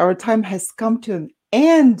 Unfortunately, our time has come to an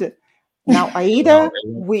end. Now, Aida,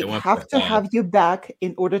 we have to have you back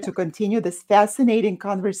in order to continue this fascinating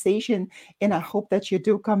conversation. And I hope that you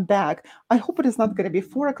do come back. I hope it is not going to be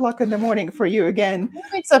 4:00 in the morning for you again.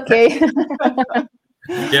 It's okay.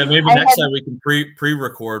 Yeah, maybe next time we can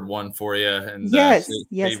pre-record one for you. And yes,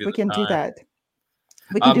 we can do that.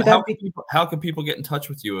 We can do that. How can people get in touch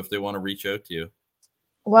with you if they want to reach out to you?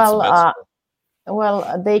 Well,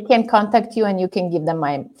 they can contact you, and you can give them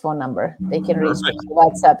my phone number. They can reach me on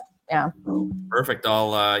WhatsApp. Yeah. Perfect.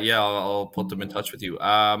 I'll put them in touch with you.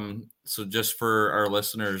 So just for our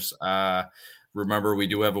listeners, remember we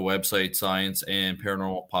do have a website,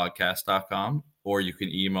 scienceandparanormalpodcast.com, or you can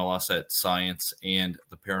email us at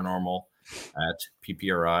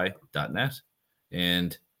scienceandtheparanormal@ppri.net.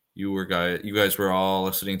 And you guys were all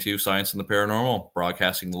listening to Science and the Paranormal,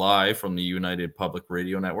 broadcasting live from the United Public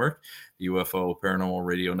Radio Network, the UFO Paranormal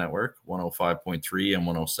Radio Network, 105.3 and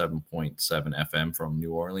 107.7 FM from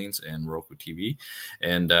New Orleans, and Roku TV.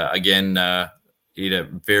 And again, Aida,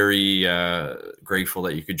 very grateful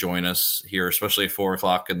that you could join us here, especially at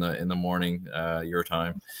 4:00 in the morning, your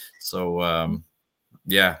time. So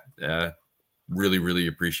really, really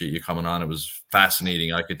appreciate you coming on. It was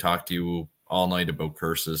fascinating. I could talk to you all night about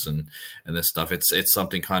curses and this stuff. It's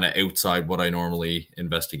something kind of outside what I normally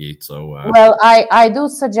investigate. So well, I do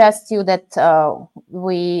suggest you that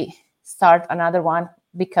we start another one,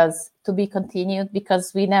 because to be continued,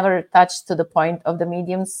 because we never touched to the point of the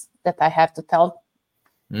mediums that I have to tell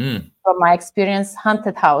from my experience.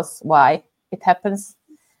 Haunted house, why it happens.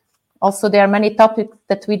 Also, there are many topics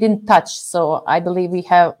that we didn't touch, so I believe we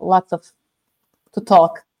have lots of to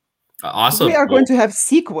talk. Awesome. We are going to have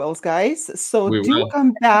sequels, guys. So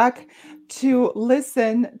come back to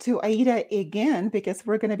listen to Aida again, because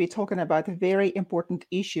we're going to be talking about very important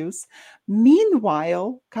issues.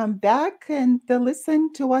 Meanwhile, come back and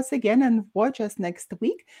listen to us again and watch us next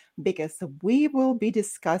week, because we will be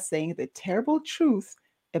discussing the terrible truth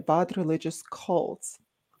about religious cults.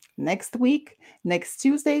 Next week, next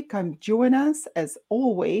Tuesday, come join us. As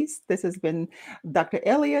always, this has been Dr.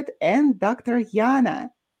 Elliot and Dr. Yana.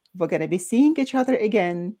 We're going to be seeing each other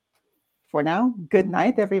again. For now, good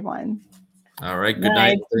night, everyone. All right. Good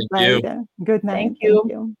night. Thank you. Good night. Thank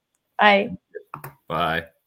you. Bye. Bye.